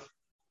stuff,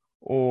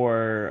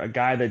 or a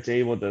guy that's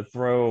able to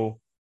throw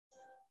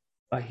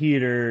a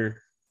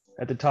heater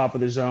at the top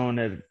of the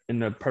zone in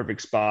the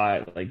perfect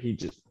spot, like he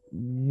just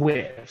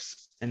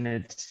whiffs,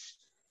 and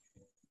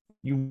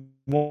you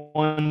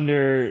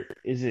wonder,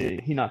 is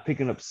it he not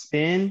picking up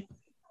spin?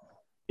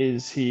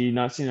 Is he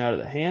not seeing out of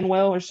the hand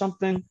well or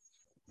something?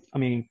 I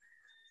mean,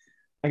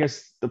 I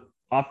guess the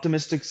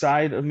optimistic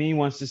side of me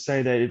wants to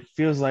say that it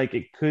feels like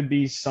it could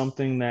be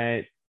something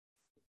that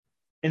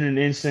in an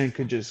instant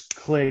could just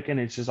click, and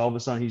it's just all of a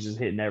sudden he's just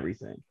hitting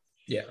everything.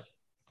 Yeah.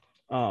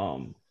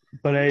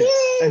 But I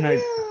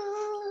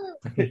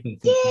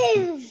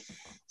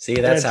see,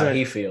 that's how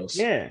he feels.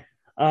 Yeah.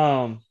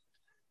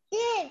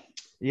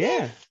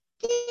 Yeah.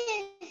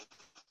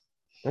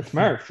 That's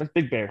Murph. That's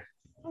Big Bear.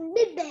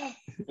 Big Bear.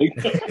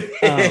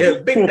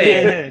 Big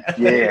Bear.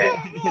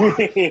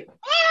 Yeah.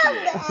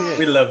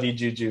 We love you,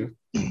 Juju.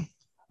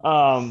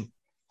 But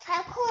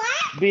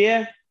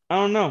yeah, I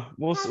don't know.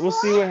 We'll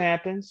see what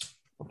happens.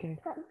 Okay.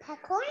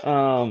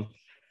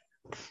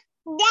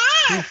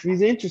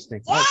 He's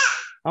interesting.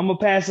 I'm gonna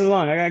pass it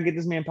along. I gotta get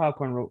this man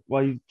popcorn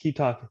while you keep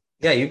talking.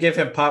 Yeah, you give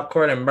him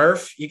popcorn, and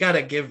Murph, you got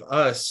to give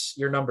us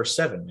your number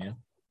 7, man.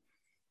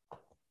 All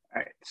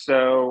right.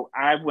 So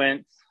I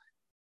went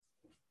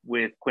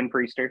with Quinn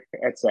Priester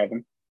at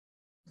 7.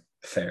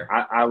 Fair.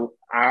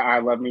 I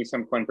love me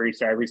some Quinn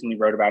Priester. I recently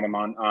wrote about him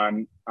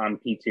on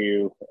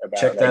P2. About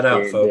Check that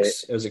out,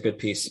 folks. It was a good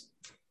piece.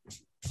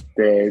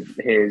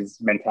 His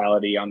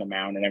mentality on the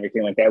mound and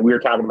everything like that. We were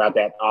talking about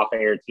that off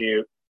air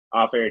too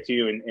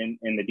in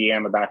the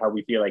DM about how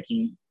we feel like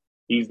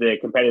he's the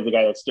competitive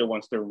guy that still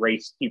wants to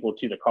race people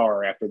to the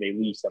car after they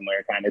leave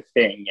somewhere kind of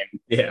thing. And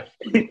yeah.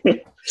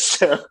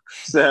 so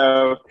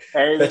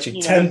bet you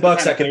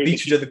 $10 I can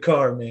beat you to the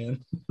car,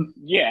 man.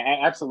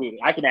 Yeah,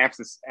 absolutely. I can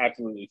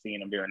absolutely see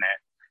him doing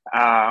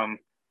that.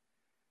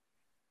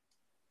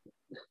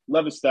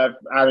 Love his stuff.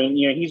 I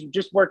mean, he's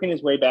just working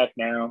his way back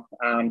now.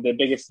 The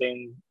biggest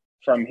thing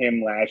from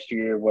him last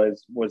year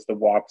was the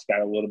walks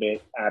got a little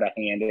bit out of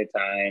hand at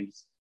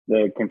times.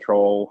 The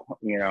control,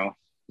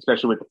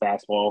 especially with the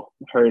fastball,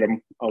 hurt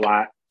him a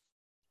lot.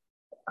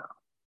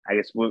 I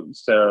guess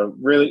so.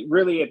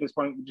 Really, at this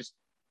point, just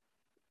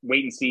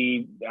wait and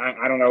see.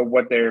 I don't know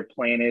what their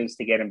plan is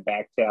to get him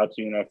back to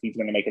Altoona, if he's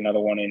going to make another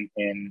one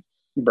in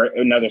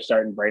another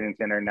start in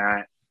Bradenton or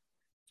not.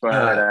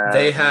 But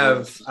they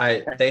have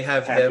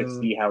him to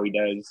see how he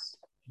does.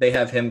 They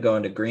have him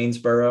going to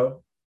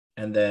Greensboro,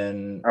 and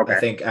then I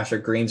think after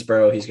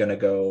Greensboro, he's going to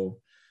go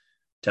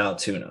to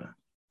Altoona.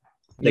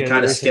 They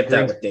kind of skipped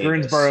that with Davis.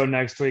 Greensboro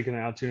next week and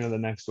Altoona the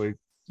next week.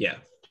 Yeah.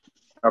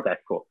 Okay,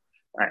 cool.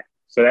 All right.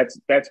 So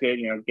that's good.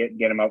 Get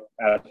him up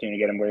Altoona,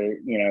 get him where,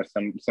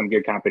 some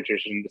good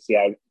competition to see.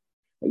 I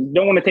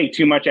don't want to take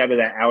too much out of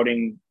that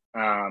outing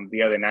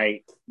the other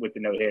night with the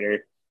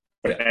no-hitter,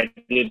 but I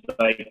did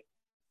like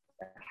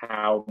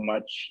how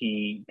much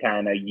he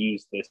kind of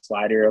used the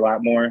slider a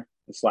lot more.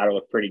 The slider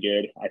looked pretty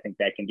good. I think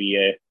that can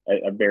be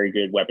a very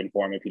good weapon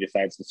for him if he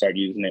decides to start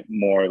using it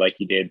more like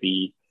he did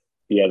the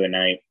other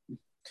night.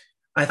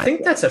 I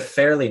think that's a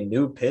fairly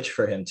new pitch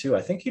for him too.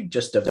 I think he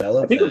just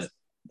developed that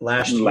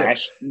last year.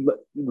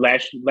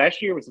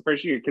 Last year was the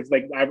first year because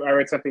I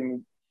read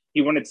something. He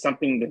wanted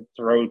something to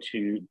throw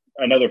to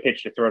another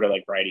pitch to throw to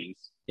like righties.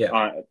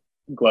 Yeah.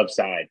 Glove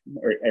side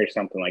or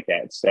something like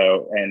that.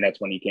 So, and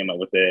that's when he came up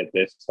with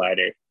the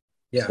slider.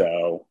 Yeah.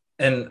 So,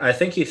 and I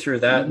think he threw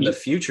that in the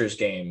futures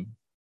game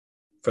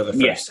for the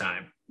first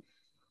time.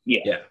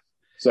 Yeah. Yeah.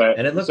 So,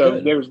 and it looked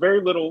good. There was very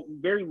little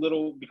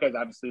because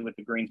obviously with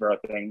the Greensboro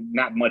thing,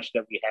 not much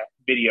that we had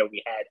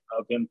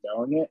of him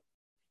throwing it,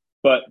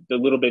 but the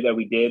little bit that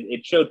we did,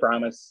 it showed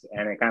promise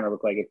and it kind of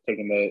looked like it's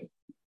taking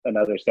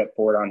another step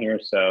forward on here.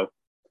 So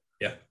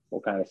yeah,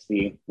 we'll kind of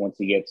see once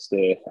he gets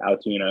to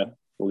Altoona.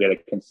 We'll get a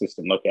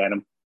consistent look at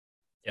him.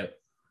 Yep.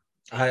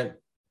 I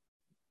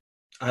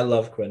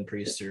love Quinn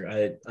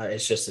Priester.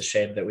 It's just a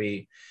shame that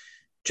we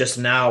just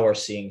now are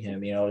seeing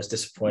him. It was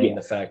disappointing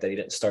the fact that he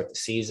didn't start the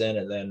season,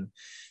 and then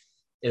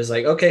it was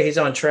like, okay, he's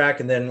on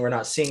track, and then we're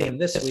not seeing him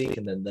this week,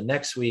 and then the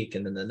next week,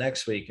 and then the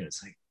next week, and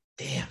it's like,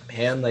 damn,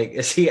 man, like,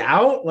 is he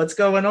out? What's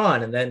going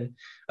on? And then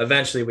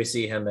eventually we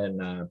see him in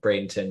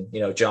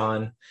Bradenton.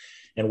 John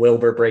and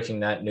Wilbur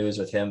breaking that news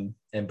with him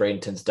in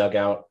Bradenton's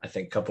dugout, I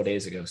think a couple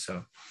days ago.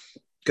 So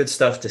good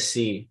stuff to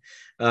see.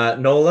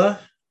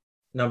 Nola,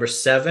 number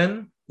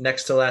 7,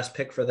 next to last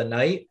pick for the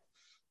night.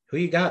 Who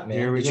you got,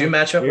 man? Did you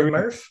match up with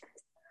Murph?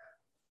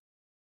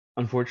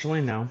 Unfortunately,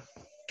 no.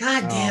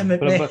 God damn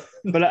it, man.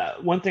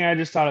 But one thing I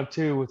just thought of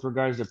too with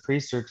regards to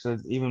Priester,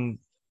 because even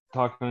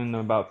talking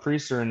about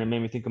Priester, and it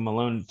made me think of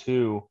Malone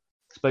too,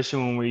 especially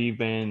when we've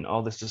been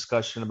all this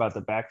discussion about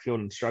the backfield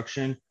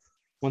instruction.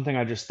 One thing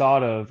I just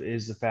thought of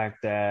is the fact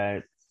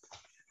that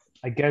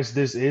I guess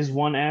this is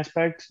one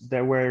aspect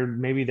that where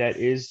maybe that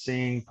is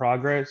seeing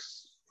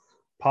progress,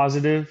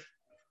 positive.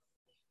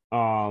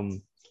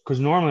 Because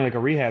normally like a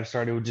rehab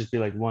start, it would just be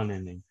like 1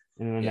 inning,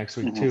 and then the next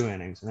week 2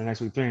 innings, and the next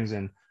week 3 innings.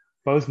 And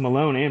both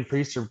Malone and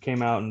Priester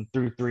came out and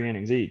threw 3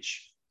 innings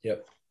each.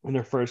 Yep. In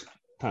their first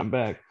time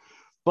back.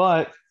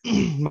 But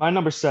my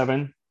number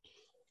 7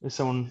 is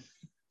someone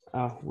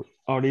we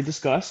already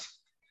discussed.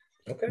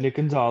 Okay. Nick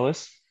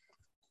Gonzalez.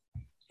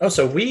 Oh,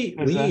 so we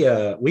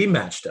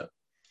matched up.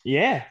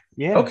 Yeah.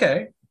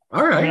 Okay.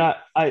 All right.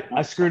 I mean,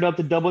 I screwed up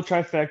the double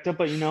trifecta,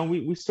 but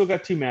we still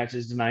got 2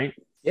 matches tonight.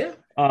 Yeah.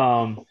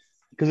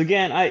 Because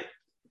again, I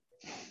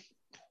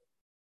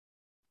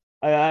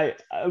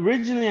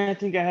originally I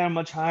think I had him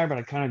much higher, but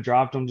I kind of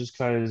dropped him just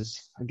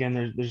because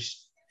again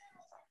there's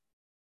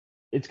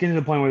it's getting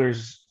to the point where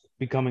there's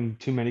becoming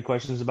too many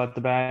questions about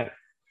the bat.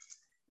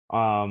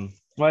 Well,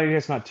 I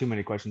guess not too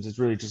many questions. It's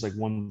really just like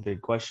one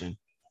big question.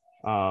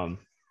 And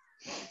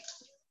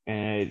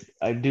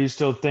I do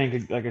still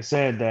think, like I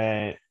said,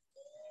 that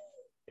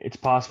it's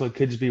possible it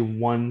could just be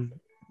one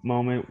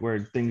moment where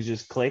things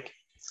just click.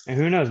 And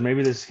who knows,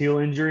 maybe this heel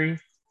injury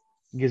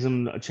gives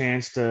him a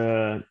chance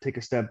to take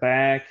a step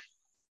back,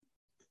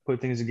 put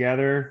things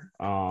together.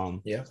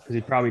 Because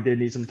he probably did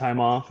need some time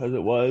off as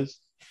it was.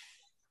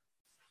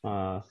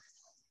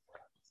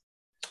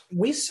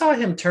 We saw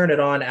him turn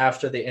it on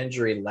after the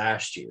injury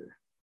last year.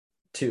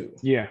 2.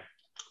 Yeah.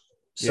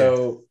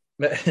 So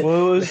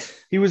Well,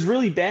 he was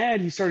really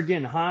bad. He started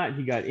getting hot.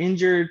 He got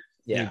injured.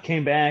 Yeah. He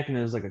came back, and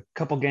there was like a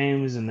couple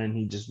games, and then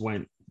he just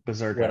went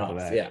berserk after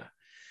that. Yeah.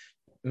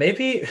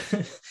 Maybe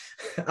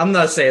I'm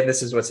not saying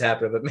this is what's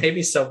happened, but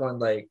maybe someone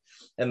like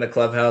in the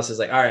clubhouse is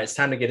like, all right, it's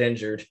time to get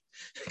injured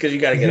because you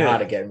got to get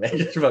hot again, man.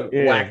 Just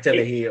whack to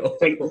the heel.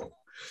 Take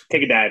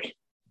a dive.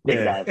 Take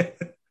a dive.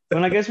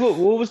 But I guess what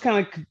was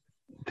kind of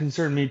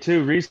concerned me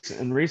too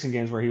in recent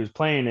games where he was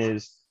playing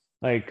is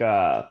like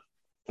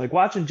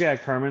watching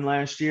Jack Herman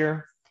last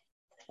year.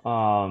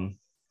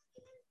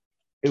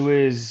 It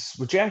was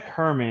with Jack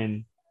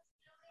Herman.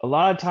 A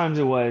lot of times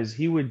it was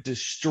he would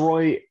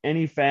destroy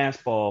any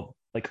fastball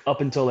like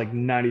up until like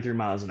 93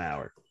 miles an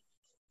hour.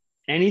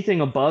 Anything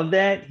above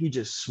that, he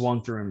just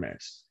swung through and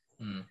missed.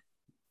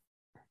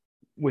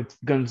 With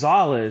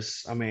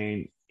Gonzalez, I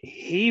mean,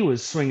 he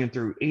was swinging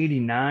through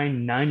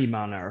 89, 90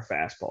 mile an hour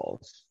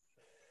fastballs.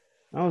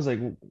 I was like,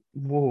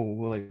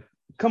 whoa, like,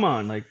 come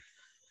on. Like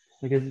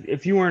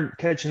if you weren't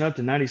catching up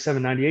to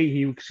 97,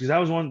 98, because that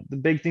was one of the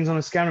big things on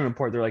the scouting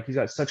report. They're like, he's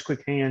got such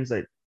quick hands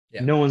that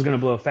no one's going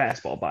to blow a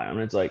fastball by him.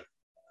 And it's like,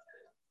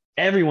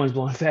 everyone's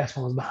blowing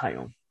fastballs by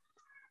him.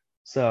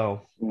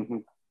 So,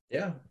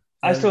 yeah,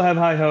 I still have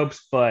high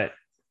hopes, but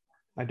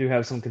I do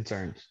have some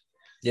concerns.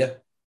 Yeah,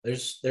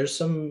 there's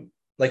some,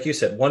 like you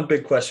said, one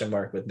big question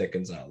mark with Nick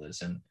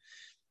Gonzalez. And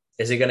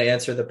is he going to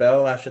answer the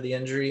bell after the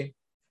injury?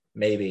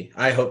 Maybe.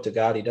 I hope to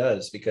God he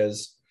does,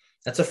 because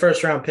that's a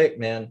first-round pick,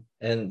 man.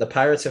 And the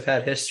Pirates have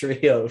had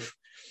history of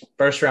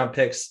first-round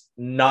picks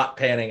not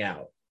panning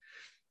out.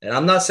 And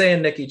I'm not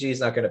saying Nicky G is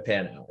not going to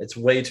pan out. It's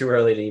way too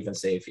early to even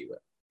say if he will.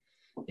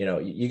 You know,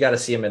 you got to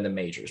see him in the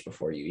majors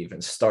before you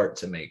even start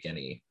to make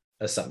any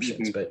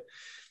assumptions. But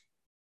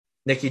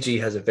Nicky G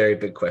has a very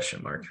big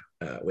question mark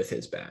with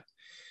his bat.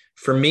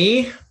 For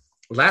me,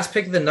 last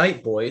pick of the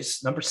night,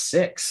 boys, number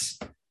 6.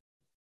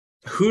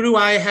 Who do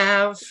I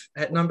have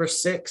at number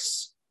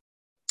 6?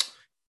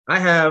 I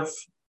have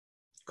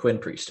Quinn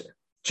Priester.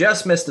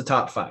 Just missed the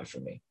top 5 for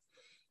me.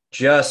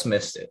 Just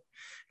missed it.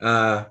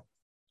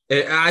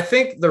 I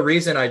think the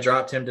reason I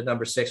dropped him to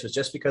number 6 was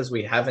just because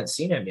we haven't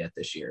seen him yet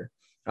this year,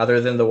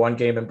 other than the one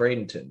game in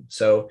Bradenton.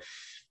 So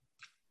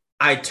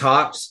I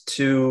talked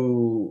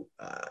to,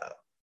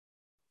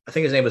 I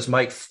think his name was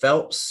Mark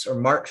Phelps,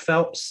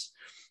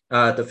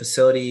 at the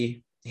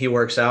facility he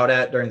works out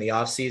at during the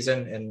off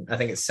season. And I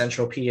think it's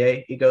Central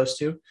PA he goes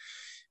to.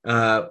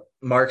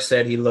 Mark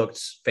said he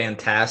looked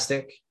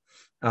fantastic.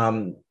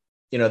 You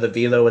know, the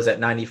velo was at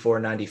 94,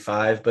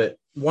 95, but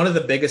one of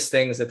the biggest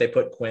things that they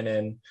put Quinn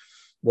in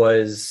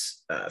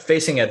was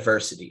facing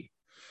adversity.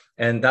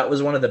 And that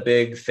was one of the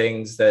big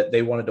things that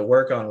they wanted to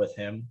work on with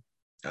him,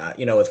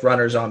 you know, with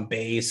runners on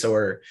base,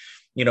 or,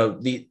 you know,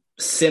 the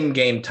sim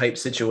game type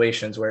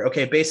situations where,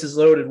 okay, bases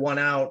loaded, 1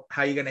 out,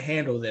 how are you going to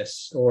handle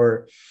this?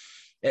 Or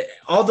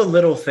all the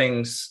little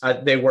things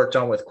they worked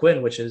on with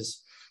Quinn, which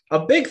is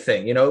a big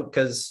thing, you know,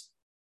 because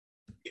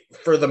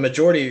for the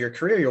majority of your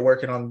career, you're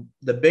working on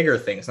the bigger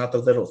things, not the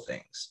little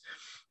things.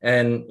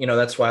 And, you know,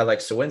 that's why I like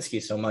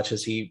Sawinski so much,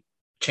 is he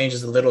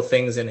changes the little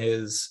things in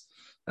his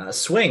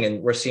swing.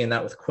 And we're seeing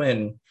that with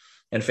Quinn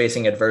and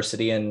facing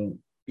adversity and,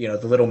 you know,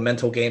 the little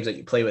mental games that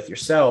you play with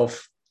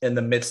yourself in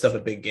the midst of a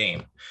big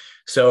game.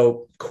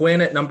 So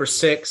Quinn at number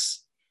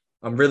 6,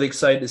 I'm really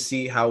excited to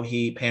see how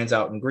he pans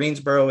out in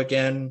Greensboro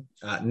again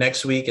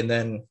next week, and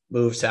then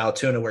moves to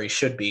Altoona where he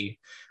should be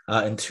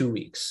in 2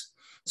 weeks.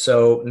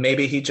 So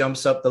maybe he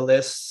jumps up the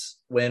lists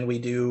when we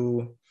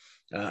do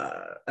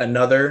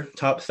another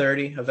top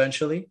 30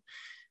 eventually.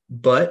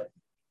 But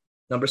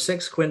number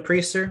 6, Quinn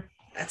Priester,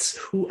 that's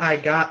who I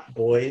got,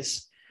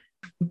 boys.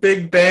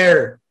 Big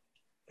Bear,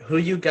 who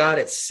you got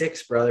at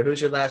 6, brother?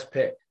 Who's your last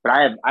pick? But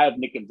I have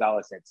Nick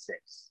Gonzalez at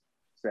 6.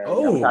 So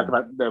you know, we talked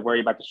about worry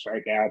about the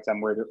strikeouts.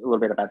 I'm worried a little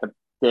bit about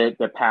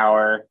the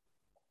power.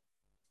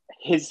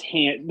 His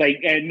hand, like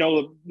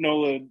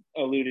Nola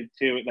alluded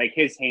to it, like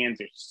his hands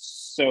are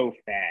so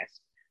fast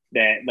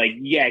that, like,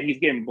 yeah, he's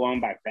getting blown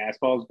by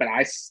fastballs, but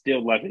I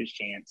still love his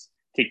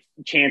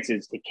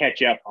chances to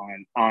catch up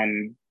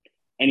on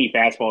any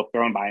fastball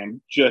thrown by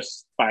him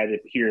just by the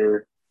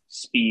pure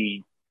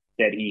speed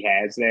that he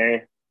has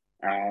there.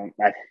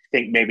 I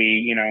think maybe,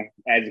 you know,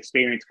 as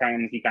experience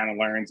comes, he kind of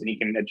learns and he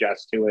can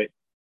adjust to it.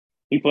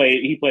 He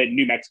played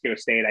New Mexico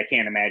State. I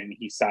can't imagine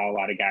he saw a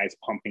lot of guys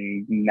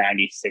pumping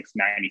 96,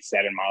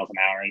 97 miles an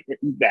hour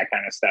and that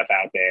kind of stuff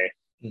out there.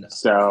 No.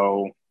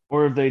 So,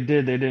 or if they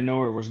did, they didn't know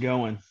where it was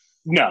going.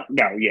 No,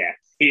 yeah.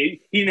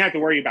 He didn't have to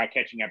worry about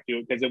catching up to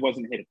it because it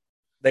wasn't hitting.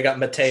 They got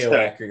Mateo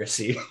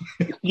accuracy.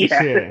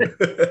 Yeah.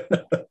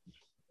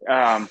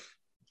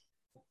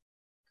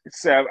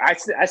 So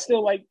I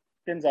still like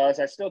Gonzalez.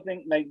 I still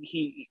think like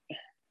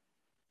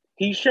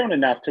he's shown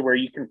enough to where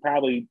you can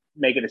probably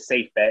make it a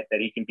safe bet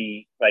that he can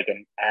be like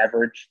an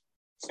average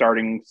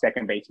starting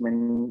second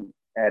baseman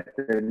at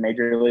the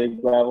major league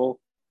level.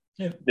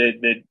 Yeah.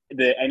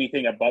 The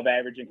anything above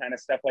average and kind of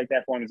stuff like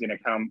that for him is going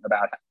to come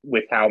about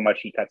with how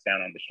much he cuts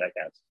down on the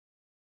strikeouts.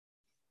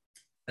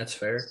 That's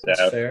fair.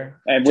 That's fair.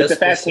 And with the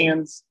fast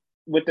hands,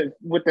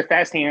 with the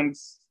fast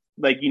hands,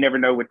 like you never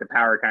know with the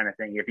power kind of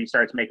thing. If he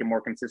starts making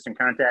more consistent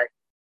contact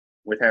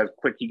with how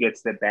quick he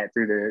gets the bat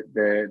through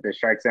the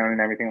strike zone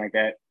and everything like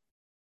that,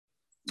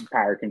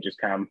 power can just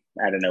come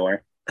out of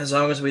nowhere. As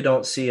long as we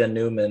don't see a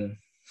Newman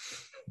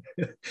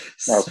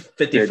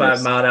 55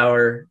 goodness. mile an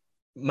hour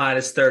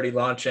minus 30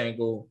 launch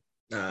angle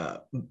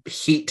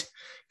heat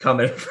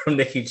coming from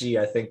Nikki G,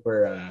 I think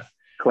we're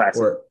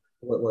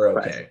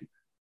okay.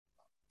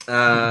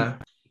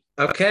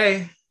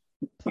 Okay.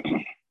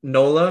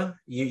 Nola,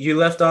 you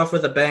left off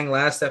with a bang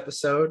last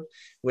episode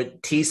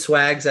with T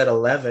Swags at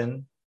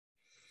 11.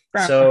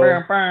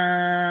 So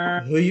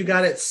who you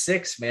got at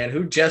 6, man?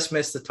 Who just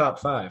missed the top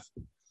 5?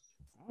 I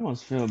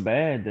almost feel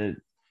bad that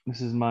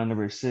this is my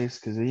number 6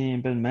 because he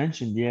ain't been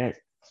mentioned yet.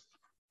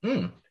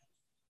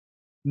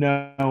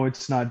 No,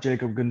 it's not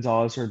Jacob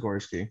Gonzalez or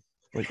Gorski,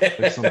 like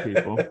some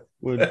people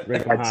would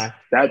rate him high.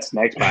 That's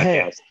next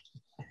podcast.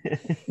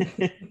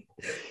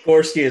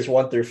 Gorski is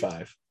 1 through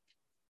 5.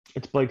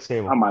 It's Blake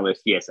Sable. On my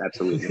list, yes,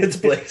 absolutely. It's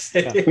Blake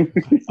Sable.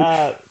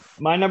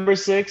 My number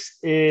 6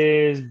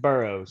 is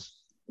Burrows.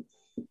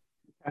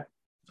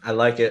 I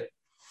like it.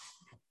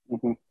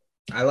 Mm-hmm.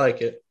 I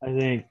like it. I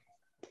think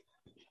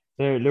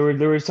there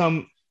were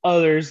some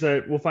others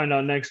that we'll find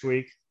out next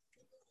week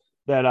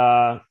that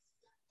I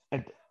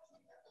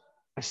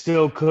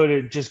still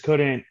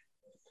couldn't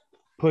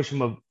push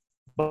him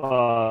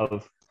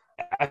above.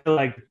 I feel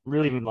like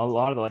really even a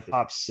lot of the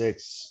top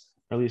 6,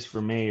 at least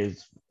for me,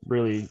 is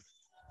really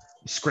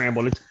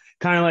scrambled. It's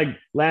kind of like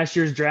last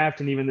year's draft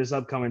and even this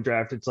upcoming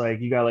draft. It's like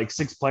you got like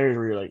 6 players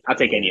where you're like, I'll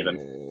take any of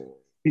them.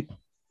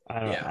 I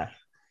don't know.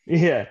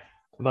 Yeah,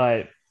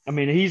 but I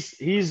mean,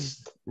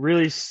 he's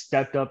really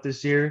stepped up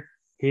this year.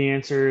 He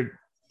answered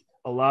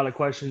a lot of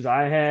questions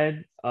I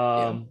had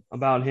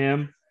about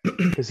him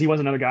because he was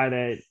another guy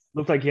that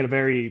looked like he had a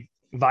very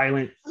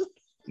violent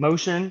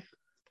motion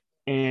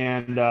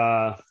and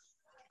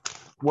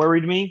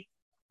worried me.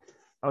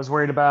 I was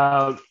worried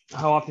about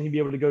how often he'd be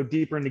able to go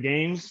deeper into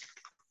games.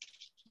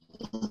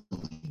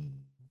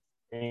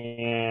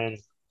 And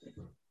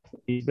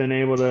he's been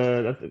able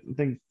to, I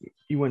think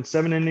he went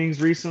 7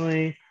 innings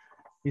recently.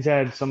 He's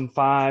had some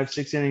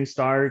 5-6 inning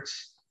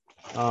starts.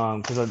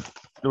 Because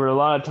there were a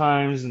lot of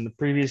times in the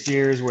previous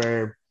years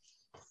where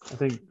I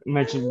think you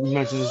mentioned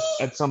this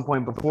at some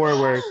point before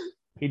where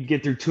he'd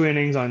get through 2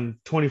 innings on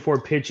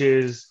 24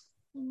 pitches,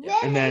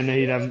 and then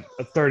he'd have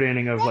a third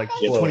inning of like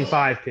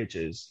 25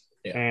 pitches.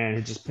 Yeah. And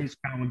it just pitch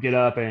count would get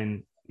up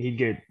and he'd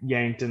get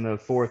yanked in the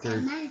 4th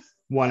or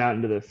 1 out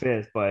into the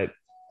 5th. But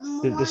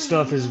the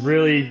stuff is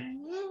really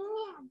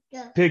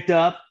picked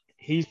up.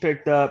 He's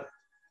picked up.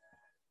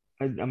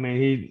 I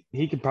mean,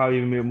 he could probably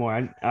even be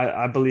more.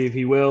 I believe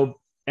he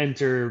will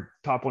enter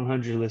top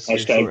 100 list.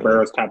 Hashtag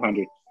Burrows top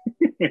 100.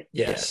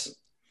 Yes,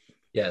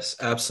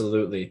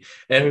 absolutely.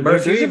 And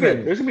there's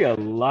gonna be a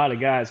lot of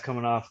guys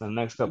coming off in the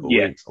next couple of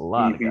weeks. A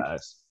lot of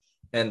guys.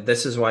 And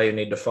this is why you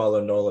need to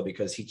follow Nola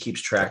because he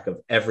keeps track of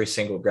every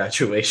single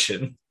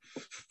graduation.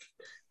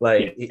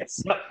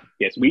 Yes,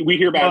 we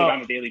hear about it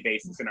on a daily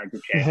basis in our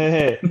group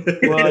chat.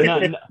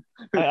 Well,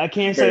 I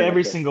can't say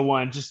every single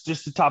one, just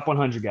the top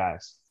 100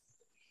 guys.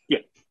 Yeah.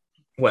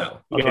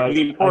 Well,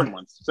 the important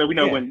ones, so we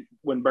know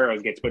when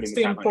Burrows gets put in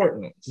the top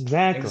important ones.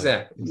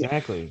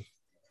 Exactly.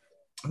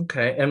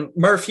 Okay, and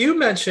Murph, you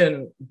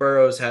mentioned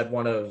Burrows had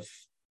one of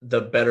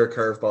the better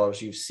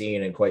curveballs you've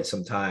seen in quite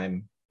some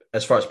time,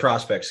 as far as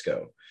prospects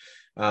go.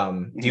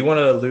 Do you want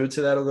to allude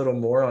to that a little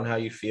more on how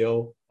you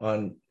feel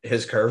on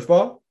his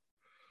curveball?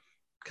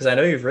 Because I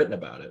know you've written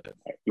about it.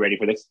 You ready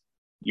for this?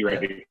 For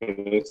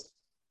this?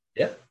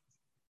 Yeah.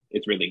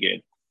 It's really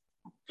good.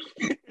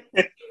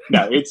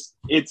 No, it's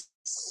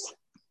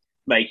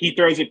like he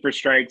throws it for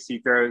strikes. He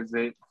throws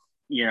it,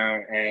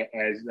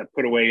 as a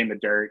put away in the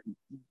dirt.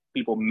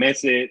 People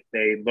miss it.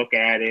 They look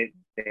at it.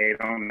 They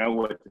don't know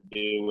what to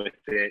do with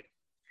it.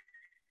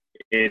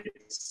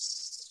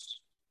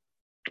 It's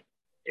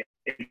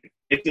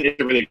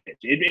a really pitch.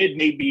 It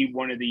may be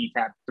one of the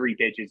top 3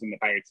 pitches in the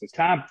Pirates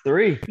system. Top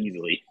 3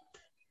 easily.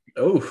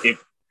 Oh,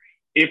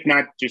 if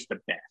not just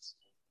the best.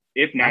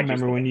 If not, I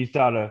remember when you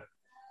thought a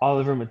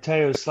Oliver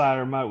Mateo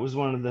slider was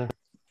one of the.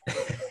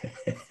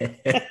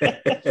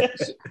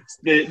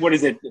 What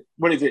is it?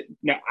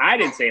 No, I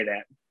didn't say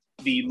that.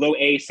 The low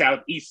A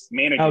Southeast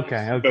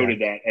manager voted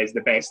that as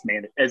the best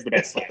slider.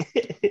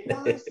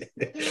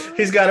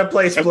 He's got to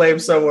place blame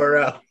somewhere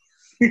else.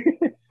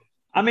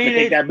 I mean,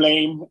 take that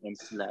blame and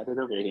slide it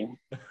over here.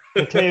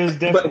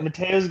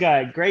 Mateo's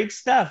got great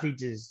stuff. He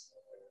just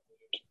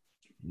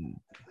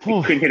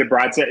couldn't hit the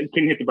broadside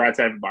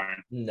of the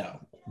barn.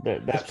 No,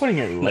 that's putting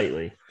it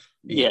lightly.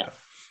 Yeah,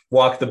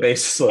 walk the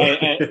base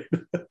slowly.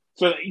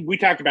 So we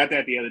talked about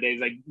that the other day.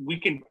 It's like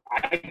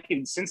I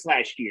can since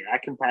last year I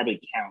can probably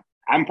count.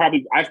 I've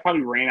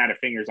probably ran out of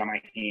fingers on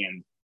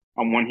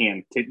one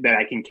hand that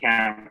I can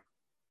count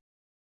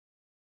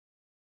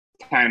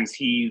times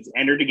he's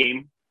entered a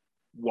game,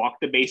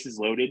 walked the bases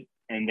loaded,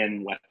 and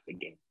then left the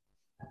game.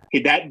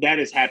 That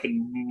has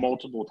happened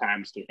multiple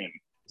times to him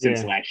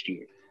since last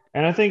year.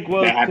 And I think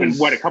that happened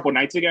a couple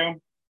nights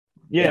ago.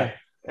 Yeah.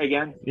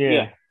 Again?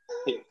 Yeah.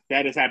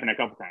 That has happened a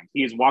couple times.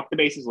 He has walked the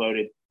bases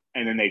loaded,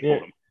 and then they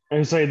pulled him.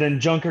 And so then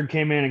Junker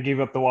came in and gave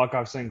up the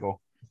walk-off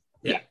single.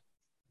 Yeah.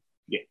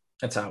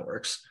 That's how it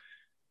works.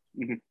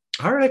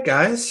 Mm-hmm. All right,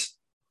 guys.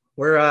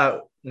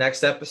 We're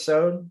next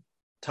episode,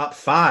 top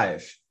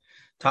five.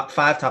 Top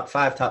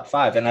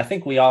five. And I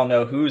think we all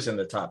know who's in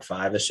the top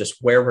five. It's just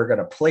where we're going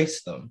to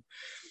place them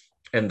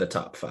in the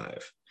top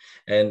five.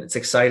 And it's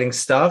exciting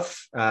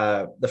stuff.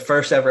 The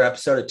first ever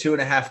episode of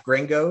 2.5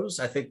 Gringos.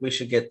 I think we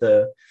should get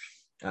the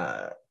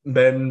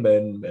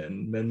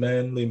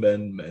manly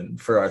men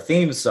for our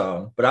theme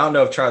song. But I don't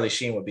know if Charlie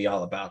Sheen would be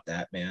all about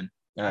that, man.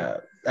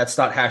 That's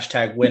not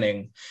hashtag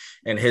winning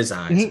in his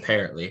eyes,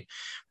 apparently.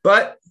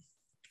 But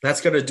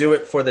that's going to do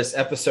it for this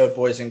episode,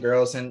 boys and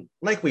girls. And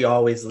like we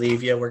always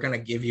leave you, we're going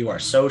to give you our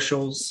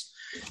socials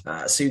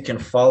so you can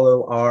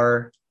follow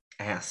our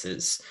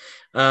asses.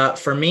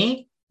 For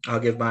me, I'll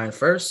give mine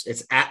first.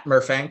 It's at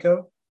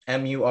Murphanko,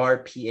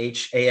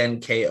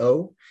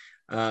 Murphanko.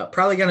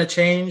 Probably going to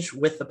change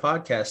with the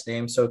podcast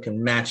name so it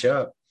can match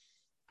up.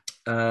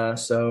 But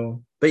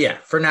yeah,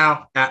 for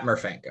now, at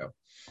Murphanko.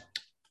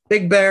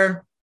 Big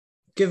Bear,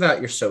 give out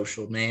your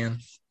social, man.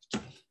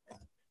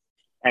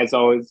 As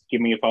always,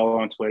 give me a follow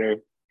on Twitter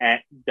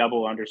at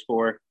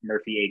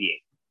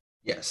 _Murphy88.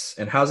 Yes.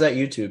 And how's that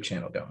YouTube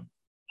channel going?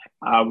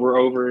 We're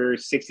over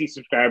 60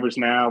 subscribers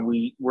now.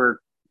 We're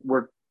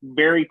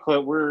very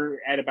close. We're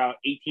at about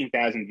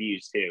 18,000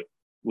 views too,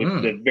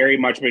 with the very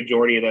much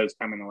majority of those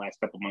come in the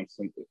last couple months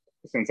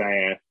since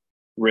I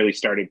really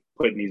started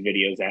putting these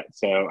videos out.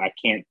 So I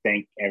can't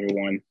thank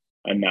everyone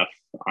enough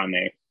on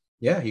there.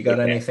 Yeah, you got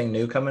anything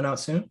new coming out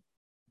soon?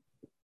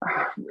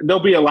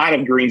 There'll be a lot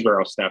of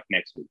Greensboro stuff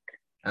next week.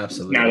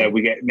 Absolutely.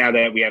 Now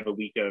that we have a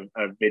week of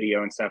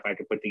video and stuff I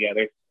could put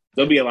together,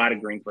 there'll be a lot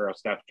of Greensboro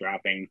stuff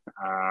dropping.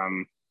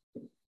 I'm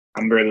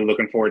really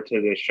looking forward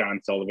to the Sean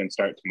Sullivan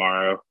start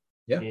tomorrow.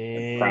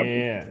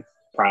 Yeah.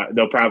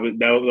 There'll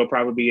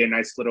probably be a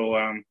nice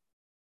little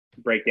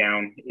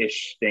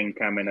breakdown-ish thing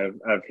coming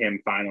of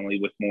him finally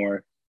with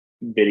more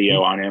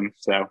video on him.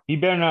 So he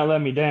better not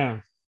let me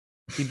down.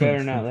 He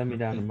better not let me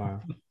down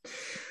tomorrow.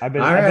 I've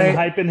been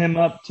hyping him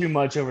up too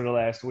much over the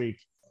last week.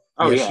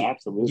 Oh yeah,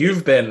 absolutely.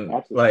 You've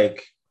been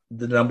like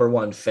the number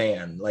one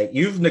fan. Like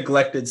you've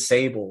neglected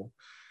Sable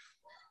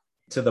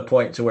to the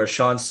point to where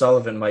Sean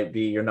Sullivan might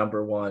be your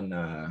number one.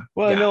 No.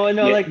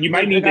 Like you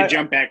might need to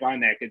jump back on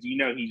that because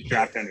he's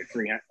dropped under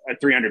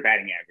 300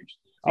 batting average.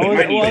 So you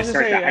might need to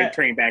start the hype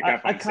train back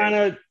up. I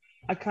kind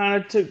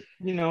of took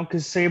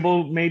because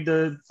Sable made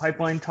the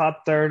pipeline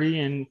top 30,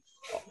 and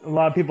a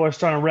lot of people are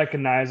starting to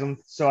recognize him.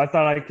 So I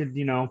thought I could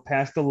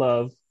pass the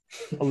love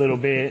a little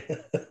bit.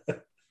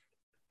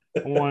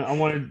 I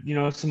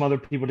wanted some other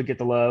people to get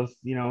the love.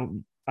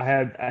 I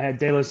had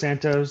De Los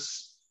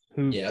Santos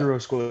who threw a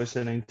scoreless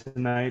inning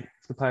tonight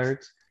for the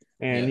Pirates,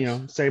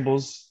 and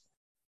Sable's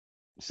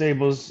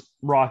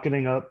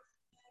rocketing up.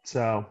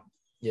 So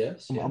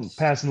I'm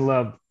passing the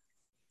love.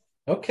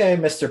 Okay,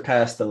 Mr.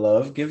 Pass the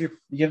Love. Give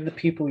the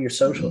people your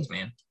socials,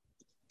 man.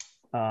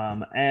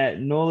 At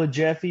Nola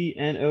Jeffy,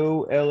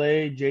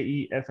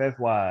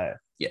 NOLAJEFFY.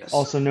 Yes.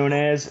 Also known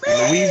as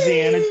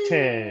Louisiana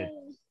Ted.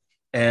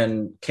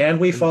 And can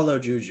we follow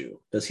Juju?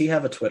 Does he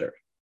have a Twitter?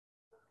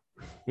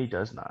 He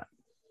does not.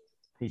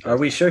 Are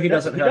we sure he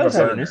doesn't have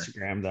an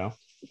Instagram though?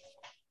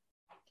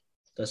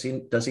 Does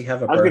he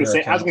have a I was gonna say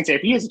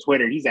if he has a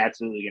Twitter, he's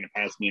absolutely gonna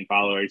pass me in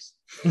followers.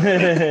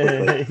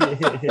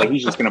 Like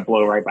he's just gonna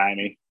blow right by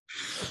me.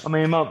 I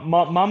mean,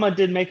 Mama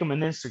did make him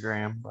an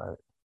Instagram, but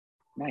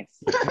nice.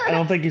 I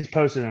don't think he's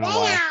posted in a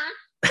while.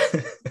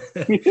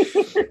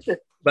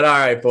 But all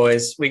right,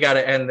 boys, we got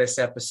to end this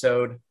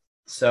episode.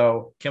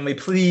 So can we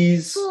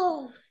please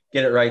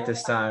get it right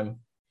this time?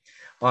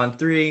 On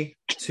 3,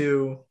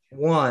 2,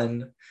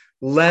 1.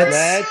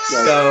 Let's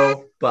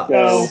go Bucks.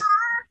 Go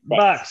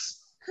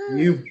Bucks.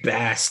 You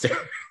bastard.